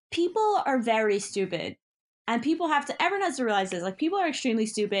 people are very stupid. And everyone has to realize this. Like, people are extremely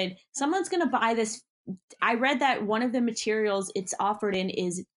stupid. Someone's going to buy this. I read that one of the materials it's offered in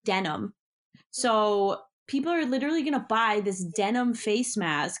is denim. So people are literally going to buy this denim face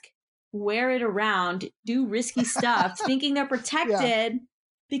mask, wear it around, do risky stuff, thinking they're protected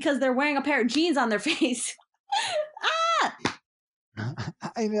because they're wearing a pair of jeans on their face.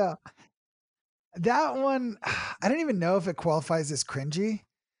 I know. That one, I don't even know if it qualifies as cringy.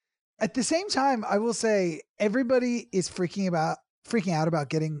 At the same time, I will say everybody is freaking out about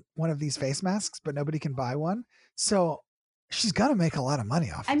getting one of these face masks, but nobody can buy one. So she's gonna make a lot of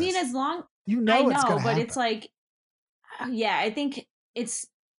money off. I mean, as long it's gonna happen. But it's like, yeah, I think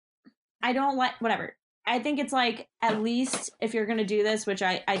I don't like whatever. I think it's like, at least if you're gonna do this, which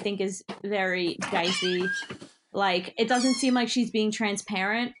I think is very dicey. Like, it doesn't seem like she's being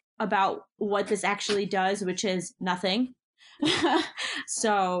transparent about what this actually does, which is nothing.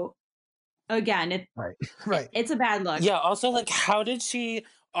 So again, right. It's a bad look. Yeah. Also, like, how did she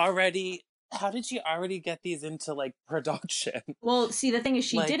already get these into like production? Well, see, the thing is,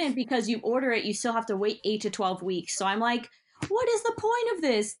 she didn't, because you order it, you still have to wait 8 to 12 weeks. So I'm like, what is the point of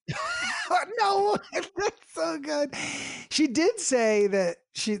this? No, that's so good. She did say that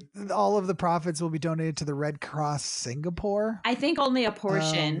all of the profits will be donated to the Red Cross Singapore. I think only a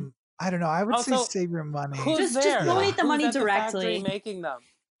portion. I don't know. I would Also, say save your money. Who's Just there? donate the Who's money at the directly. factory making them?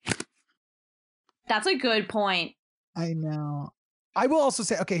 That's a good point. I know. I will also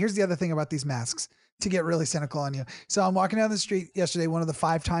say, okay, here's the other thing about these masks, to get really cynical on you. So I'm walking down the street yesterday, one of the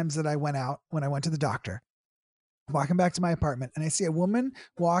 5 times that I went out when I went to the doctor. I'm walking back to my apartment, and I see a woman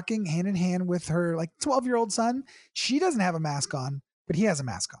walking hand in hand with her like 12-year-old son. She doesn't have a mask on, but he has a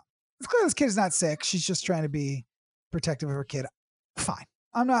mask on. It's clear this kid is not sick. She's just trying to be protective of her kid. Fine.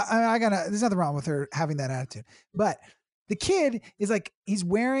 There's nothing wrong with her having that attitude. But the kid is like, he's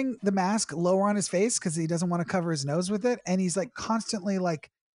wearing the mask lower on his face because he doesn't want to cover his nose with it. And he's like constantly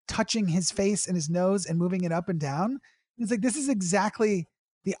like touching his face and his nose and moving it up and down. It's like, this is exactly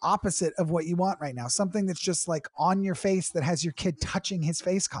the opposite of what you want right now. Something that's just like on your face that has your kid touching his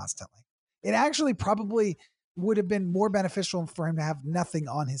face constantly. It actually probably would have been more beneficial for him to have nothing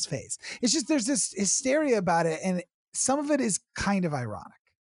on his face. It's just, there's this hysteria about it. And some of it is kind of ironic.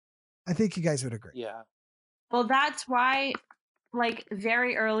 I think you guys would agree. Yeah. Well, that's why, like,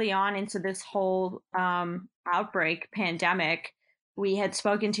 very early on into this whole outbreak pandemic, we had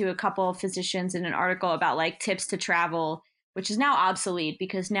spoken to a couple of physicians in an article about like tips to travel, which is now obsolete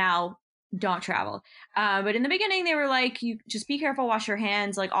because now don't travel. But in the beginning, they were like, you just be careful, wash your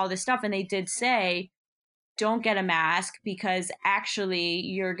hands, like all this stuff. And they did say, don't get a mask because actually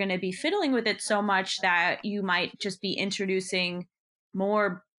you're going to be fiddling with it so much that you might just be introducing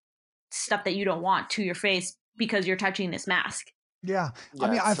more stuff that you don't want to your face because you're touching this mask. Yeah. I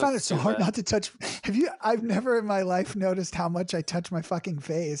mean, I found it so hard not to touch. I've never in my life noticed how much I touch my fucking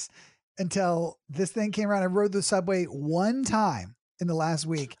face until this thing came around. I rode the subway one time in the last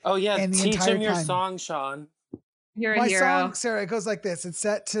week. Oh yeah. And the teach entire him your time, song, Sean. You're my a hero. song, Sarah, it goes like this. It's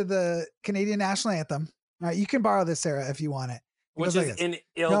set to the Canadian national anthem. All right. You can borrow this, Sarah, if you want it. Which is in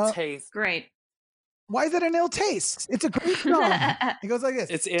ill taste. Great. Why is that an ill taste? It's a great song. It goes like this.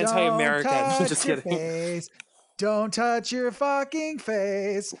 It's anti-American. Don't Just touch your kidding. face. Don't touch your fucking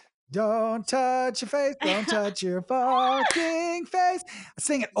face. Don't touch your face. Don't touch your fucking face. I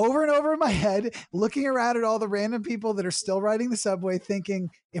sing it over and over in my head, looking around at all the random people that are still riding the subway thinking,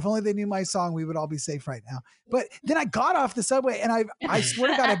 if only they knew my song, we would all be safe right now. But then I got off the subway and I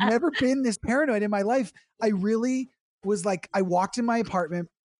swear to God, I've never been this paranoid in my life. I really was like, I walked in my apartment.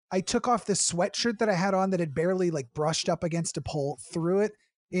 I took off the sweatshirt that I had on that had barely like brushed up against a pole, threw it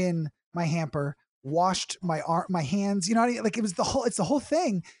in my hamper, washed my hands, you know, like it's the whole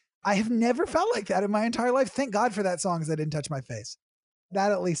thing. I have never felt like that in my entire life. Thank God for that song because I didn't touch my face.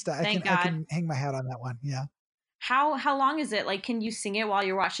 That at least I can hang my hat on that one. Yeah. How long is it? Like, can you sing it while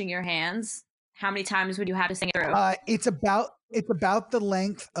you're washing your hands? How many times would you have to sing it through? It's about the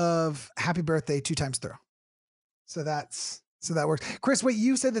length of Happy Birthday 2 times through. So that works. Chris, wait,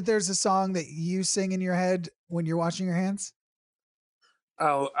 you said that there's a song that you sing in your head when you're washing your hands?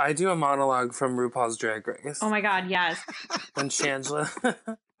 Oh, I do a monologue from RuPaul's Drag Race. Oh my God, yes. When Shangela...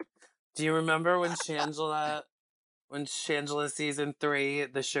 Do you remember when Shangela season 3,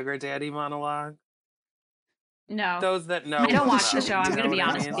 the Sugar Daddy monologue? No. Those that know. I don't will watch the know, show. I'm you going to know be what I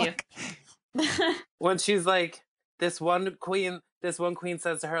honest with mean? you. When she's like, this one queen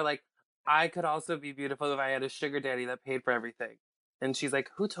says to her, like, I could also be beautiful if I had a sugar daddy that paid for everything. And she's like,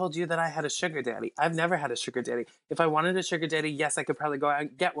 who told you that I had a sugar daddy? I've never had a sugar daddy. If I wanted a sugar daddy, yes, I could probably go out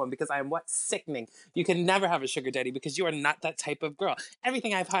and get one because I am what? Sickening. You can never have a sugar daddy because you are not that type of girl.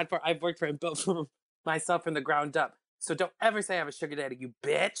 Everything I've worked for and built for myself from the ground up. So don't ever say I have a sugar daddy, you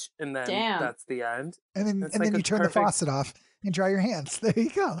bitch. And then Damn. that's the end. And then It's and like then a you turn perfect- the faucet off and dry your hands. There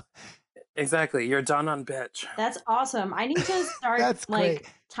you go. Exactly. You're done on bitch. That's awesome. I need to start That's great.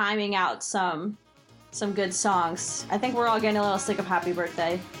 timing out some good songs. I think we're all getting a little sick of Happy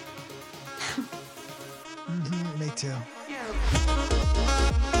Birthday. Me too.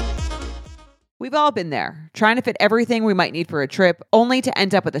 We've all been there, trying to fit everything we might need for a trip, only to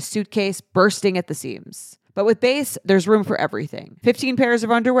end up with a suitcase bursting at the seams. But with Base, there's room for everything. 15 pairs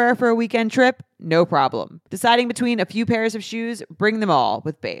of underwear for a weekend trip? No problem. Deciding between a few pairs of shoes? Bring them all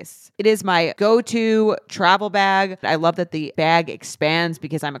with Base. It is my go-to travel bag. I love that the bag expands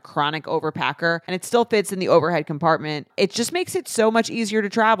because I'm a chronic overpacker, and it still fits in the overhead compartment. It just makes it so much easier to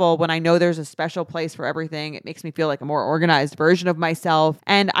travel when I know there's a special place for everything. It makes me feel like a more organized version of myself,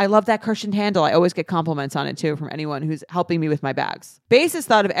 and I love that cushioned handle. I always get compliments on it too from anyone who's helping me with my bags. Base has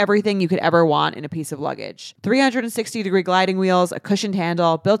thought of everything you could ever want in a piece of luggage. 360-degree gliding wheels, a cushioned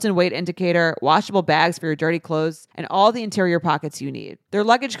handle, built-in weight indicator, washable bags for your dirty clothes, and all the interior pockets you need. Their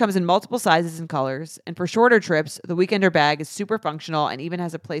luggage comes in multiple sizes and colors, and for shorter trips, the Weekender bag is super functional and even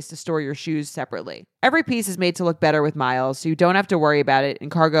has a place to store your shoes separately. Every piece is made to look better with miles, so you don't have to worry about it in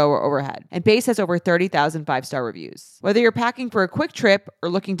cargo or overhead. And Base has over 30,000 five-star reviews. Whether you're packing for a quick trip or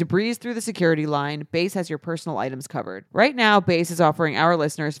looking to breeze through the security line, Base has your personal items covered. Right now, Base is offering our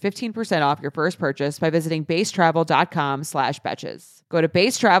listeners 15% off your first purchase by visiting basetravel.com/betches. Go to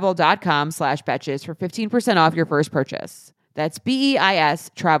basetravel.com/betches for 15% off your first purchase. That's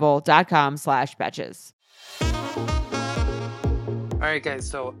BEIS travel.com/betches. All right, guys.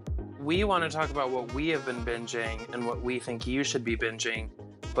 So we want to talk about what we have been binging and what we think you should be binging.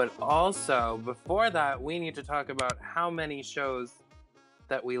 But also, before that, we need to talk about how many shows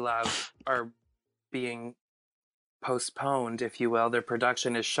that we love are being postponed, if you will. Their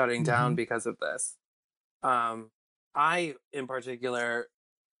production is shutting down because of this. I, in particular,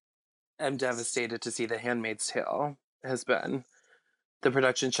 am devastated to see The Handmaid's Tale has been. The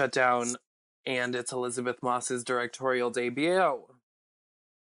production shut down, and it's Elizabeth Moss's directorial debut.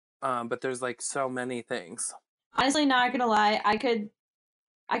 But there's like so many things. Honestly, not gonna lie, I could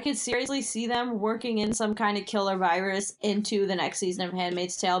seriously see them working in some kind of killer virus into the next season of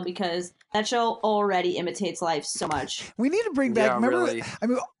Handmaid's Tale because that show already imitates life so much. We need to bring back. Yeah, remember, really. I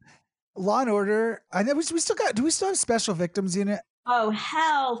mean, Law and Order. I know we still got. Do we still have Special Victims Unit? Oh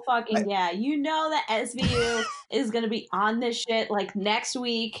hell, fucking yeah! You know that SVU is gonna be on this shit like next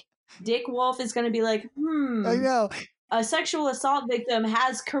week. Dick Wolf is gonna be like, I know. a sexual assault victim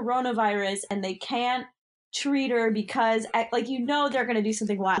has coronavirus and they can't treat her because like they're gonna do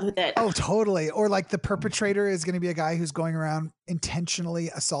something wild with it. Oh, totally. Or like the perpetrator is going to be a guy who's going around intentionally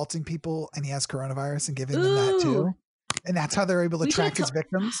assaulting people, and he has coronavirus and giving them that too. And that's how they're able to We track should his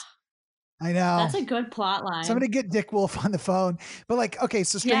victims. I know. That's a good plot line. Somebody get Dick Wolf on the phone. But like, okay,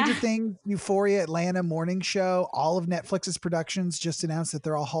 so Stranger Things, Euphoria, Atlanta, Morning Show, all of Netflix's productions just announced that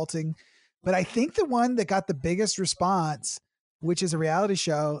they're all halting. But I think the one that got the biggest response, which is a reality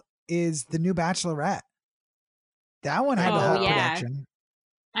show, is the new Bachelorette. That one had to halt production.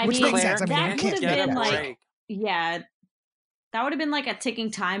 Which makes sense. I mean, that you can't would have get been that like, break. that would have been like a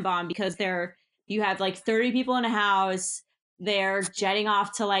ticking time bomb because you have like 30 people in a house. They're jetting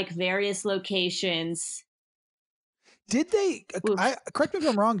off to like various locations. Did they? Correct me if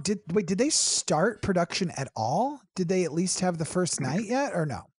I'm wrong. Did they start production at all? Did they at least have the first night yet, or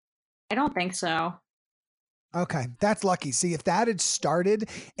no? I don't think so. Okay, that's lucky. See, if that had started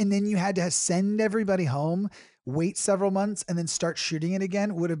and then you had to send everybody home, wait several months, and then start shooting it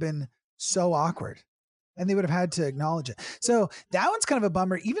again, would have been so awkward, and they would have had to acknowledge it. So that one's kind of a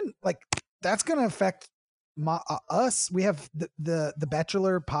bummer. Even like that's going to affect us. We have the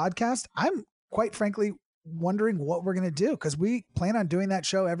Bachelor podcast. I'm quite frankly wondering what we're going to do because we plan on doing that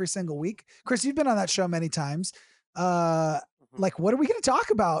show every single week. Chris, you've been on that show many times. Like, what are we going to talk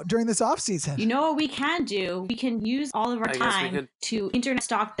about during this off season? You know what we can do? We can use all of our time to internet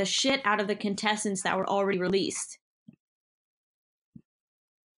stalk the shit out of the contestants that were already released.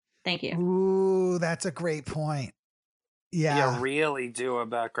 Thank you. Ooh, that's a great point. Yeah. Yeah, really do a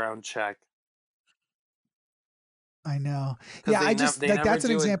background check. I know. Yeah, I just like that's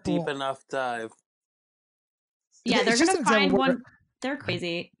an example. Deep enough dive. Yeah, they're gonna find one. They're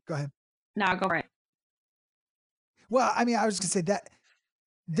crazy. Go ahead. No, go for it. Well, I mean, I was gonna say that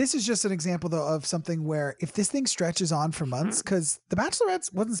this is just an example though of something where if this thing stretches on for months, because The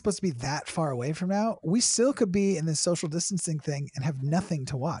Bachelorette wasn't supposed to be that far away from now, we still could be in this social distancing thing and have nothing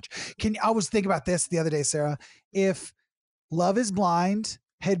to watch. I was thinking about this the other day, Sarah. If Love is Blind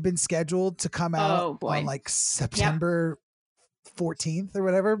had been scheduled to come out on like September 14th or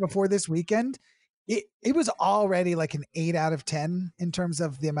whatever before this weekend, it was already like an 8 out of 10 in terms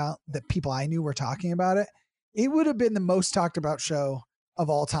of the amount that people I knew were talking about it. It would have been the most talked about show of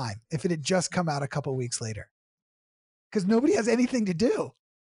all time if it had just come out a couple weeks later. Because nobody has anything to do.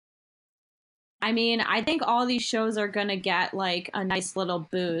 I mean, I think all these shows are going to get like a nice little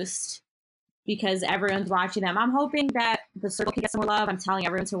boost because everyone's watching them. I'm hoping that The Circle can get some more love. I'm telling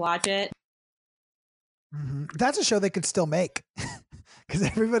everyone to watch it. Mm-hmm. That's a show they could still make because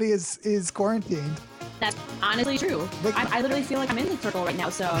everybody is quarantined. That's honestly true. I literally feel like I'm in The Circle right now,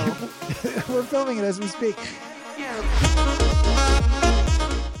 so. We're filming it as we speak.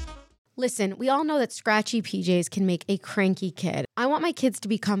 Listen, we all know that scratchy PJs can make a cranky kid. I want my kids to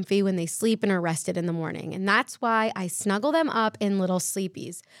be comfy when they sleep and are rested in the morning, and that's why I snuggle them up in Little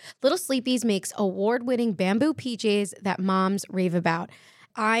Sleepies. Little Sleepies makes award-winning bamboo PJs that moms rave about.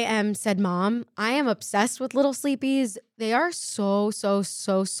 I am said mom. I am obsessed with Little Sleepies. They are so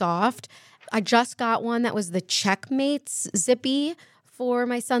soft. I just got one that was the Checkmates Zippy for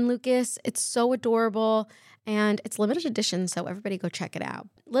my son Lucas. It's so adorable. And it's limited edition, so everybody go check it out.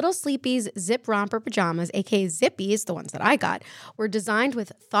 Little Sleepies Zip Romper Pajamas, aka Zippies, the ones that I got, were designed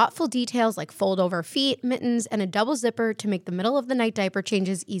with thoughtful details like fold-over feet, mittens, and a double zipper to make the middle-of-the-night diaper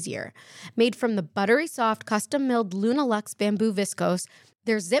changes easier. Made from the buttery soft, custom-milled Luna Luxe bamboo viscose,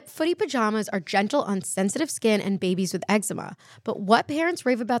 their zip footy pajamas are gentle on sensitive skin and babies with eczema. But what parents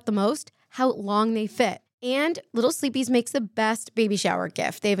rave about the most? How long they fit. And Little Sleepies makes the best baby shower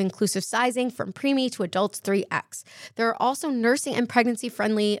gift. They have inclusive sizing from preemie to adults 3X. There are also nursing and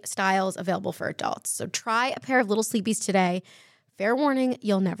pregnancy-friendly styles available for adults. So try a pair of Little Sleepies today. Fair warning,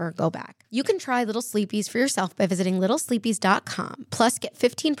 you'll never go back. You can try Little Sleepies for yourself by visiting littlesleepies.com. Plus, get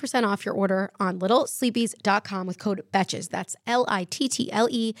 15% off your order on littlesleepies.com with code BETCHES. That's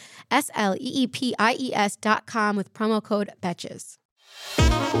LITTLESLEEPIES.com with promo code BETCHES.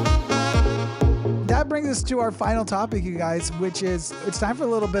 That brings us to our final topic, you guys, which is it's time for a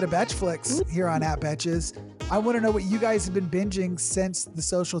little bit of Betchflix here on At Betches. I want to know what you guys have been binging since the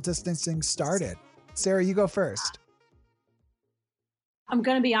social distancing started. Sarah, you go first. I'm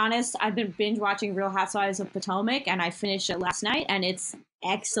going to be honest. I've been binge watching Real Housewives of Potomac, and I finished it last night, and it's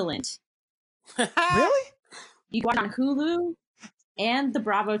excellent. Really? You can watch it on Hulu and the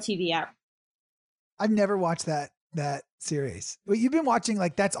Bravo TV app. I've never watched that series. But you've been watching,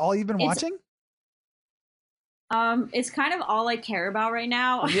 like, that's all you've been watching? It's kind of all I care about right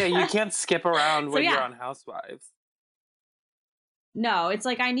now. Yeah, you can't skip around when you're on Housewives. No, it's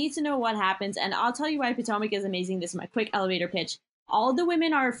like I need to know what happens, and I'll tell you why Potomac is amazing. This is my quick elevator pitch. All the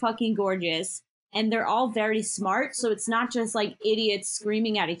women are fucking gorgeous, and they're all very smart, so it's not just like idiots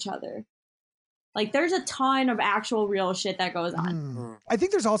screaming at each other. Like, there's a ton of actual real shit that goes on. I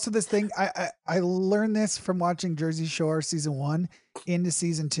think there's also this thing. I learned this from watching Jersey Shore season 1 into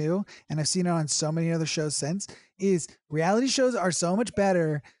season 2, and I've seen it on so many other shows since, is reality shows are so much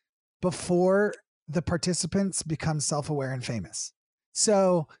better before the participants become self-aware and famous.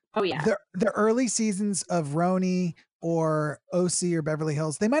 So the early seasons of Roni or OC or Beverly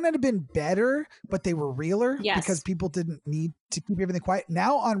Hills, they might not have been better, but they were realer because people didn't need to keep everything quiet.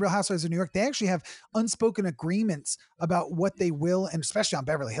 Now on Real Housewives of New York, they actually have unspoken agreements about what they will, and especially on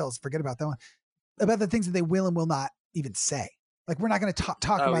Beverly Hills, forget about that one, about the things that they will and will not even say. Like, we're not going to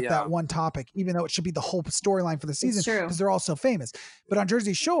talk about that one topic, even though it should be the whole storyline for the season because they're all so famous. But on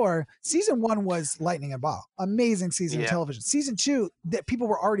Jersey Shore, season 1 was lightning and ball. Amazing season of television. Season 2, that people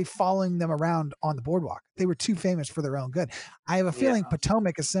were already following them around on the boardwalk. They were too famous for their own good. I have a feeling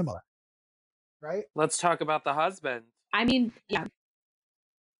Potomac is similar. Right? Let's talk about the husband. I mean,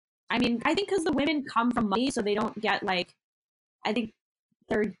 I think because the women come from money, so they don't get, like, I think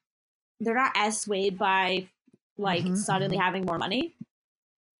they're not as swayed by suddenly having more money.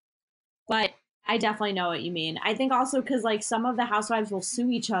 But I definitely know what you mean. I think also because, like, some of the housewives will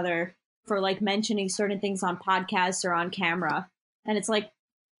sue each other for, like, mentioning certain things on podcasts or on camera. And it's like,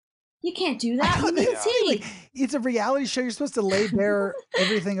 you can't do that. We can see. It's a reality show. You're supposed to lay bare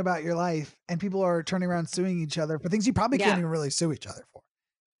everything about your life, and people are turning around suing each other for things you probably can't even really sue each other for,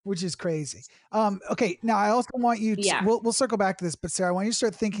 which is crazy. Okay, now I also want you to, we'll circle back to this, but Sarah, I want you to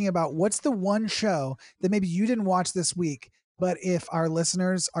start thinking about what's the one show that maybe you didn't watch this week, but if our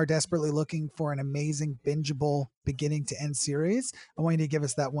listeners are desperately looking for an amazing bingeable beginning to end series, I want you to give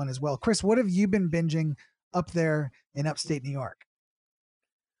us that one as well. Chris, what have you been binging up there in upstate New York?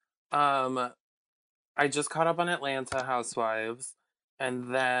 I just caught up on Atlanta Housewives,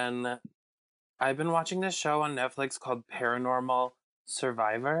 and then I've been watching this show on Netflix called Paranormal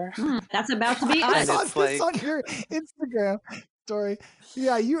Survivor. That's about to be. I saw this on your Instagram story.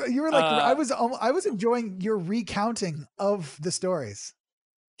 Yeah, you were like, I was enjoying your recounting of the stories.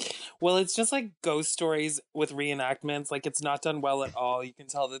 Well, it's just like ghost stories with reenactments. Like it's not done well at all. You can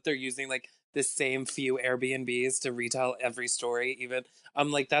tell that they're using like the same few Airbnbs to retell every story. Even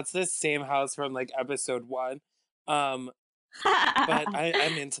like that's the same house from like episode 1. But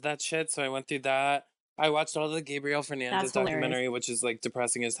I'm into that shit, so I went through that. I watched all the Gabriel Fernandez documentary, which is like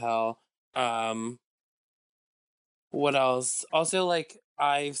depressing as hell. What else? Also, like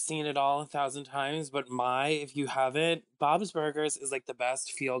I've seen it all 1,000 times, but if you haven't, Bob's Burgers is like the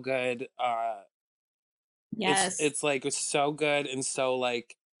best feel good. Yes. It's like it's so good and so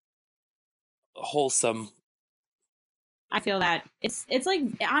like wholesome. I feel that it's like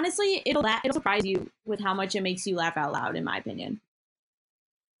honestly it'll surprise you with how much it makes you laugh out loud, in my opinion.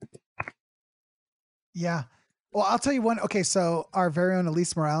 Yeah. Well, I'll tell you one. Okay, so our very own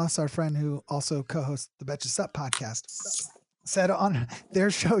Elise Morales, our friend who also co-hosts the Betches Up podcast, said on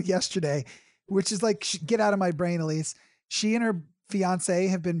their show yesterday, which is like, get out of my brain, Elise. She and her fiance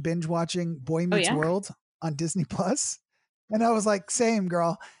have been binge watching Boy Meets World on Disney Plus. And I was like, same,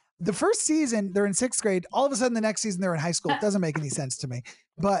 girl. The first season, they're in 6th grade. All of a sudden, the next season, they're in high school. It doesn't make any sense to me.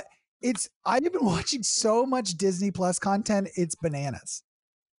 But I've been watching so much Disney Plus content, it's bananas.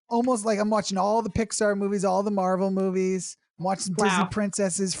 Almost like I'm watching all the Pixar movies, all the Marvel movies. I'm watching Disney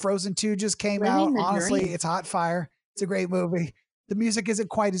Princesses. Frozen 2 just came out. Honestly, it's hot fire. It's a great movie. The music isn't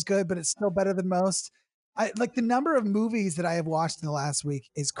quite as good, but it's still better than most. Like the number of movies that I have watched in the last week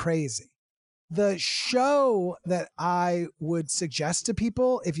is crazy. The show that I would suggest to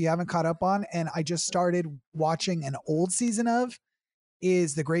people, if you haven't caught up on, and I just started watching an old season of,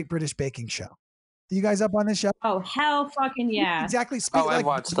 is The Great British Baking Show. Are you guys up on this show? Oh, hell fucking yeah. Exactly. I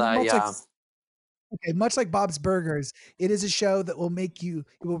watched that, yeah. Okay, much like Bob's Burgers, it is a show that will it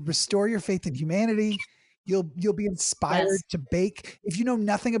will restore your faith in humanity. You'll be inspired to bake. If you know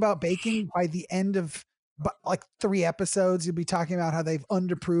nothing about baking, by the end of like 3 episodes, you'll be talking about how they've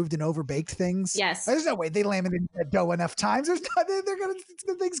underproved and overbaked things. Yes. There's no way they laminated that dough enough times.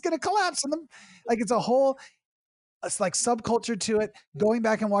 The thing's gonna collapse on them. Like it's like subculture to it. Going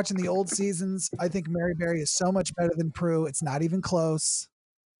back and watching the old seasons, I think Mary Berry is so much better than Prue. It's not even close.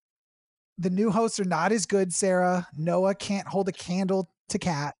 The new hosts are not as good, Sarah. Noah can't hold a candle to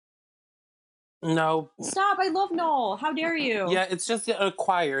Kat. No. Stop. I love Noel. How dare you? Yeah, it's just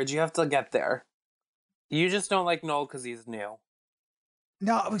acquired. You have to get there. You just don't like Noel because he's new.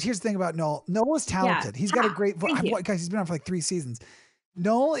 No, here's the thing about Noel. Noel is talented. He's got a great voice. Guys, he's been on for like 3 seasons.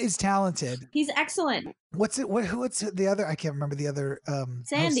 Noel is talented. He's excellent. What's the other? I can't remember the other.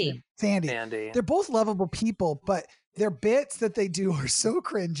 Sandy. Sandy. They're both lovable people, but their bits that they do are so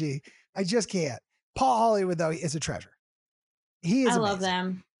cringy. I just can't. Paul Hollywood, though, is a treasure. He is. I love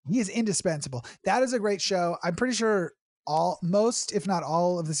them. He is indispensable. That is a great show. I'm pretty sure most, if not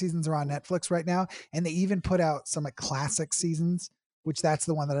all, of the seasons are on Netflix right now, and they even put out some like classic seasons, which that's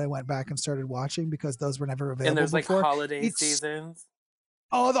the one that I went back and started watching because those were never available. And there's before. Like holiday seasons.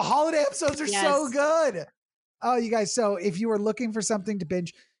 Oh, the holiday episodes are so good. Oh, you guys. So if you were looking for something to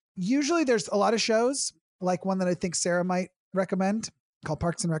binge, usually there's a lot of shows, like one that I think Sarah might recommend called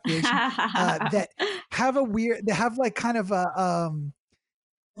Parks and Recreation, that have like kind of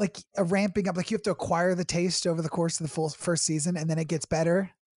like a ramping up, like you have to acquire the taste over the course of the full first season and then it gets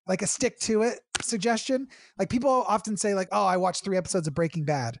better. Like a stick to it suggestion. Like people often say like, oh, I watched 3 episodes of Breaking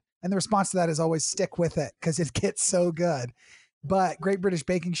Bad. And the response to that is always stick with it because it gets so good. But Great British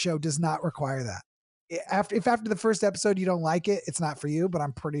Baking Show does not require that. If after the first episode you don't like it, it's not for you, but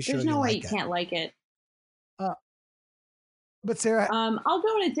I'm pretty sure there's no way you can't like it. But Sarah, I'll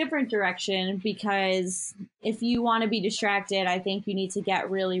go in a different direction because if you want to be distracted, I think you need to get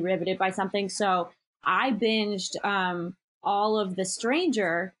really riveted by something. So I binged all of The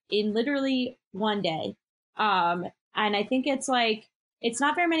Stranger in literally one day. And I think it's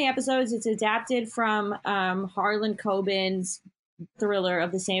not very many episodes. It's adapted from Harlan Coben's thriller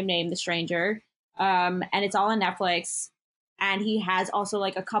of the same name, The Stranger. And it's all on Netflix. And he has also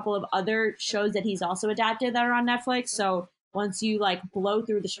like a couple of other shows that he's also adapted that are on Netflix. So once you like blow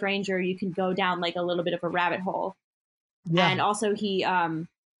through The Stranger, you can go down like a little bit of a rabbit hole. Yeah. And also he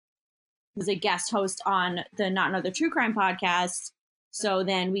was a guest host on the Not Another True Crime podcast. So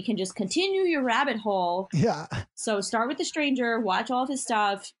then we can just continue your rabbit hole. Yeah. So start with The Stranger, watch all of his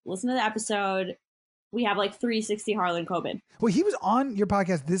stuff, listen to the episode. We have like 360 Harlan Coben. Well, he was on your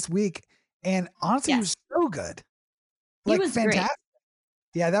podcast this week, and honestly, he was so good. Like, he was fantastic. Great.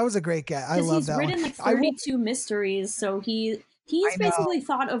 Yeah, that was a great guy. I love that one. He's written like 32 mysteries, so he's basically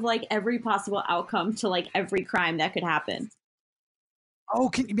thought of like every possible outcome to like every crime that could happen.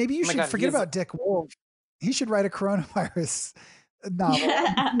 Oh, maybe you should forget about Dick Wolf. He should write a coronavirus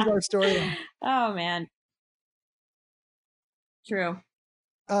novel. Our story. Oh man, true.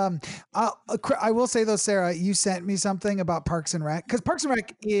 I will say though, Sarah, you sent me something about Parks and Rec because Parks and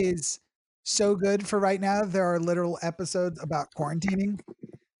Rec is so good for right now. There are literal episodes about quarantining.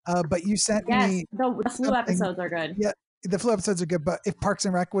 But you sent me the flu something. episodes are good. Yeah, the flu episodes are good. But if Parks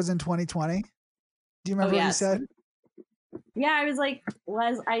and Rec was in 2020, do you remember what you said? Yeah, I was like,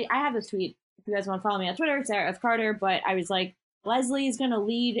 I have this tweet. If you guys want to follow me on Twitter, Sarah F. Carter. But I was like, Leslie is going to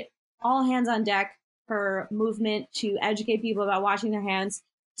lead all hands on deck her movement to educate people about washing their hands.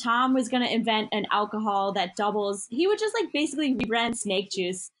 Tom was going to invent an alcohol that doubles. He would just like basically rebrand snake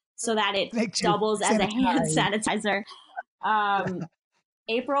juice so that it doubles as a hand sanitizer.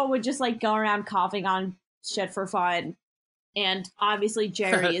 April would just like go around coughing on shit for fun. And obviously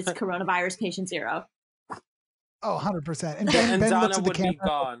Jerry is coronavirus patient zero. Oh, 100%. And Ben Donna looks at the would be camera.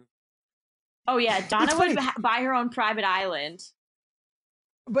 gone. Oh yeah, Donna would buy her own private island.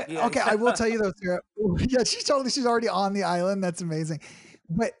 But okay, I will tell you though, Sarah. Yeah, she's already on the island. That's amazing.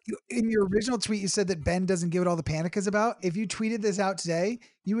 But in your original tweet, you said that Ben doesn't give it all the panic is about. If you tweeted this out today,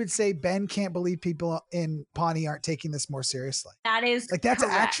 you would say Ben can't believe people in Pawnee aren't taking this more seriously. That is like that's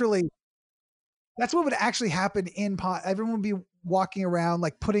correct. That's what would actually happen in Pawnee. Everyone would be walking around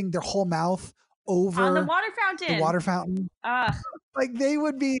like putting their whole mouth over on the water fountain. The water fountain. Like they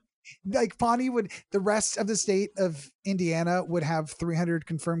would be like Pawnee would. The rest of the state of Indiana would have 300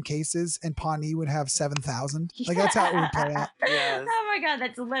 confirmed cases, and Pawnee would have 7,000. Like that's how it would play out. Yes. Oh my god,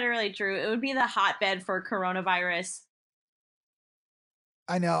 that's literally true. It would be the hotbed for coronavirus.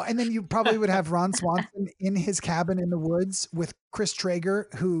 I know. And then you probably would have Ron Swanson in his cabin in the woods with Chris Traeger,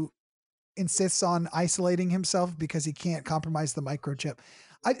 who insists on isolating himself because he can't compromise the microchip.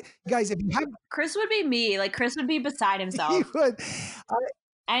 Guys, if you have Chris would be me. Like Chris would be beside himself. He would.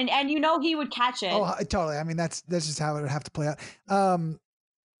 And you know he would catch it. Oh, totally. I mean, that's just how it would have to play out.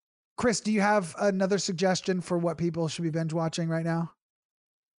 Chris, do you have another suggestion for what people should be binge watching right now?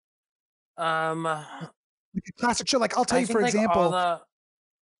 Classic show. Like I'll tell you, for example.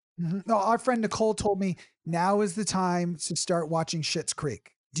 No, our friend Nicole told me now is the time to start watching Schitt's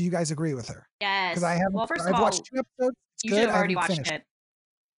Creek. Do you guys agree with her? Yes. Because I haven't. Well, first I've of all, watched 2 episodes. It's you good. should have already I haven't watched finished. it.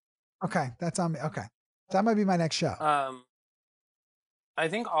 Okay, that's on me. Okay, that might be my next show. I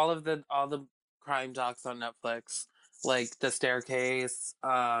think all the crime docs on Netflix, like The Staircase.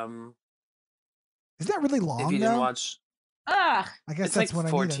 Isn't that really long? If you didn't watch, I guess it's that's like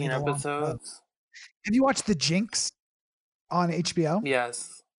what 14 I need. episodes. Have you watched The Jinx on HBO?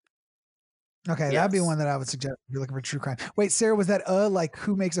 Yes. Okay, that'd be one that I would suggest if you're looking for true crime. Wait, Sarah, was that like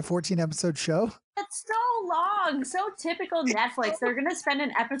who makes a 14-episode show? That's so long. So typical Netflix. They're going to spend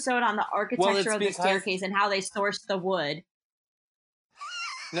an episode on the architecture of the staircase and how they sourced the wood.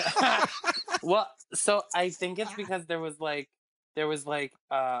 Well, so I think it's because there was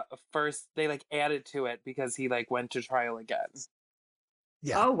first they like added to it because he like went to trial again.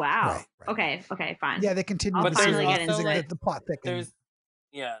 Yeah. Oh wow. Right. Okay, fine. Yeah, they continue. I'll finally get into like, it. The plot thickens.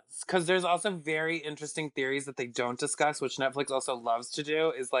 Yes, because there's also very interesting theories that they don't discuss, which Netflix also loves to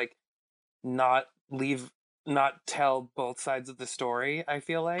do, is like not tell both sides of the story. I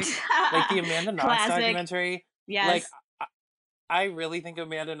feel like the Amanda Knox documentary. Yes. Like I really think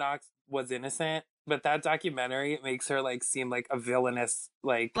Amanda Knox was innocent, but that documentary makes her like seem like a villainous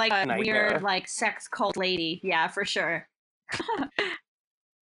like a nightmare. Weird like sex cult lady. Yeah, for sure.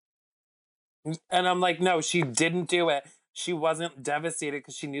 And I'm like, no, she didn't do it. She wasn't devastated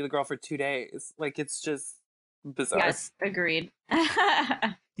because she knew the girl for 2 days. Like, it's just bizarre. Yes, agreed.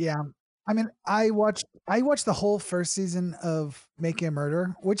 Yeah. I mean, I watched the whole first season of Making a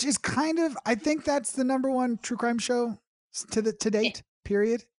Murder, which is kind of, I think that's the #1 true crime show to date,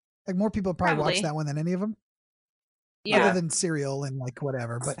 period. Like more people probably watch that one than any of them. Yeah. Other than Serial and like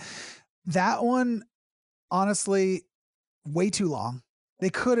whatever. But that one, honestly, way too long. They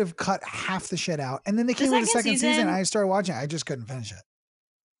could have cut half the shit out. And then they came with the second season and I started watching it. I just couldn't finish it.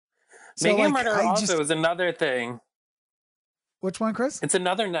 So, Making a Murder also is another thing. Which one, Chris? It's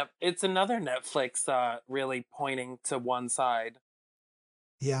another Netflix really pointing to one side.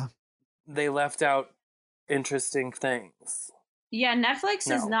 Yeah. They left out interesting things. Yeah,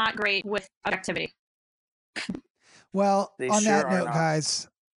 Netflix is not great with objectivity. Well, they on sure that are note, not. guys,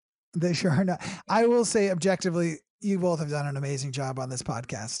 they sure are not. I will say objectively, you both have done an amazing job on this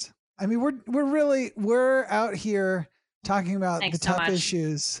podcast. I mean, we're out here talking about the tough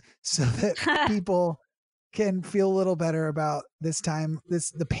issues so that people can feel a little better about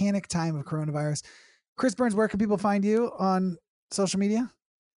the panic time of coronavirus. Chris Burns, where can people find you on social media?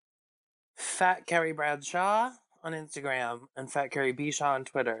 Fat Carrie Bradshaw on Instagram and Fat Carrie Bishaw on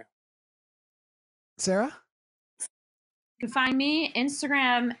Twitter. Sarah? You can find me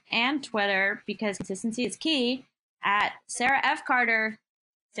Instagram and Twitter because consistency is key at Sarah F. Carter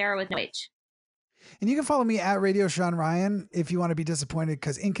Sarah with no H. And you can follow me at Radio Sean Ryan if you want to be disappointed,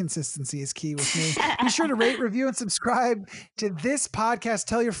 because inconsistency is key with me. Be sure to rate, review, and subscribe to this podcast.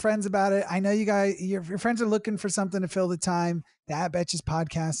 Tell your friends about it. I know you guys, your friends are looking for something to fill the time. The At Betches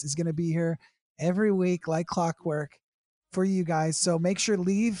podcast is going to be here every week like clockwork for you guys. So make sure to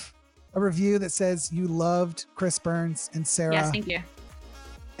leave a review that says you loved Chris Burns and Sarah. Yes, thank you.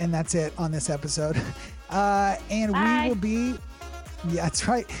 And that's it on this episode. And Bye. we will be, yeah, that's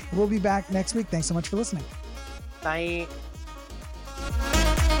right. We'll be back next week. Thanks so much for listening. Bye.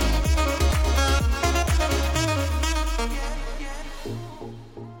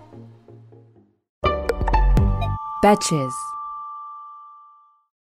 Betches.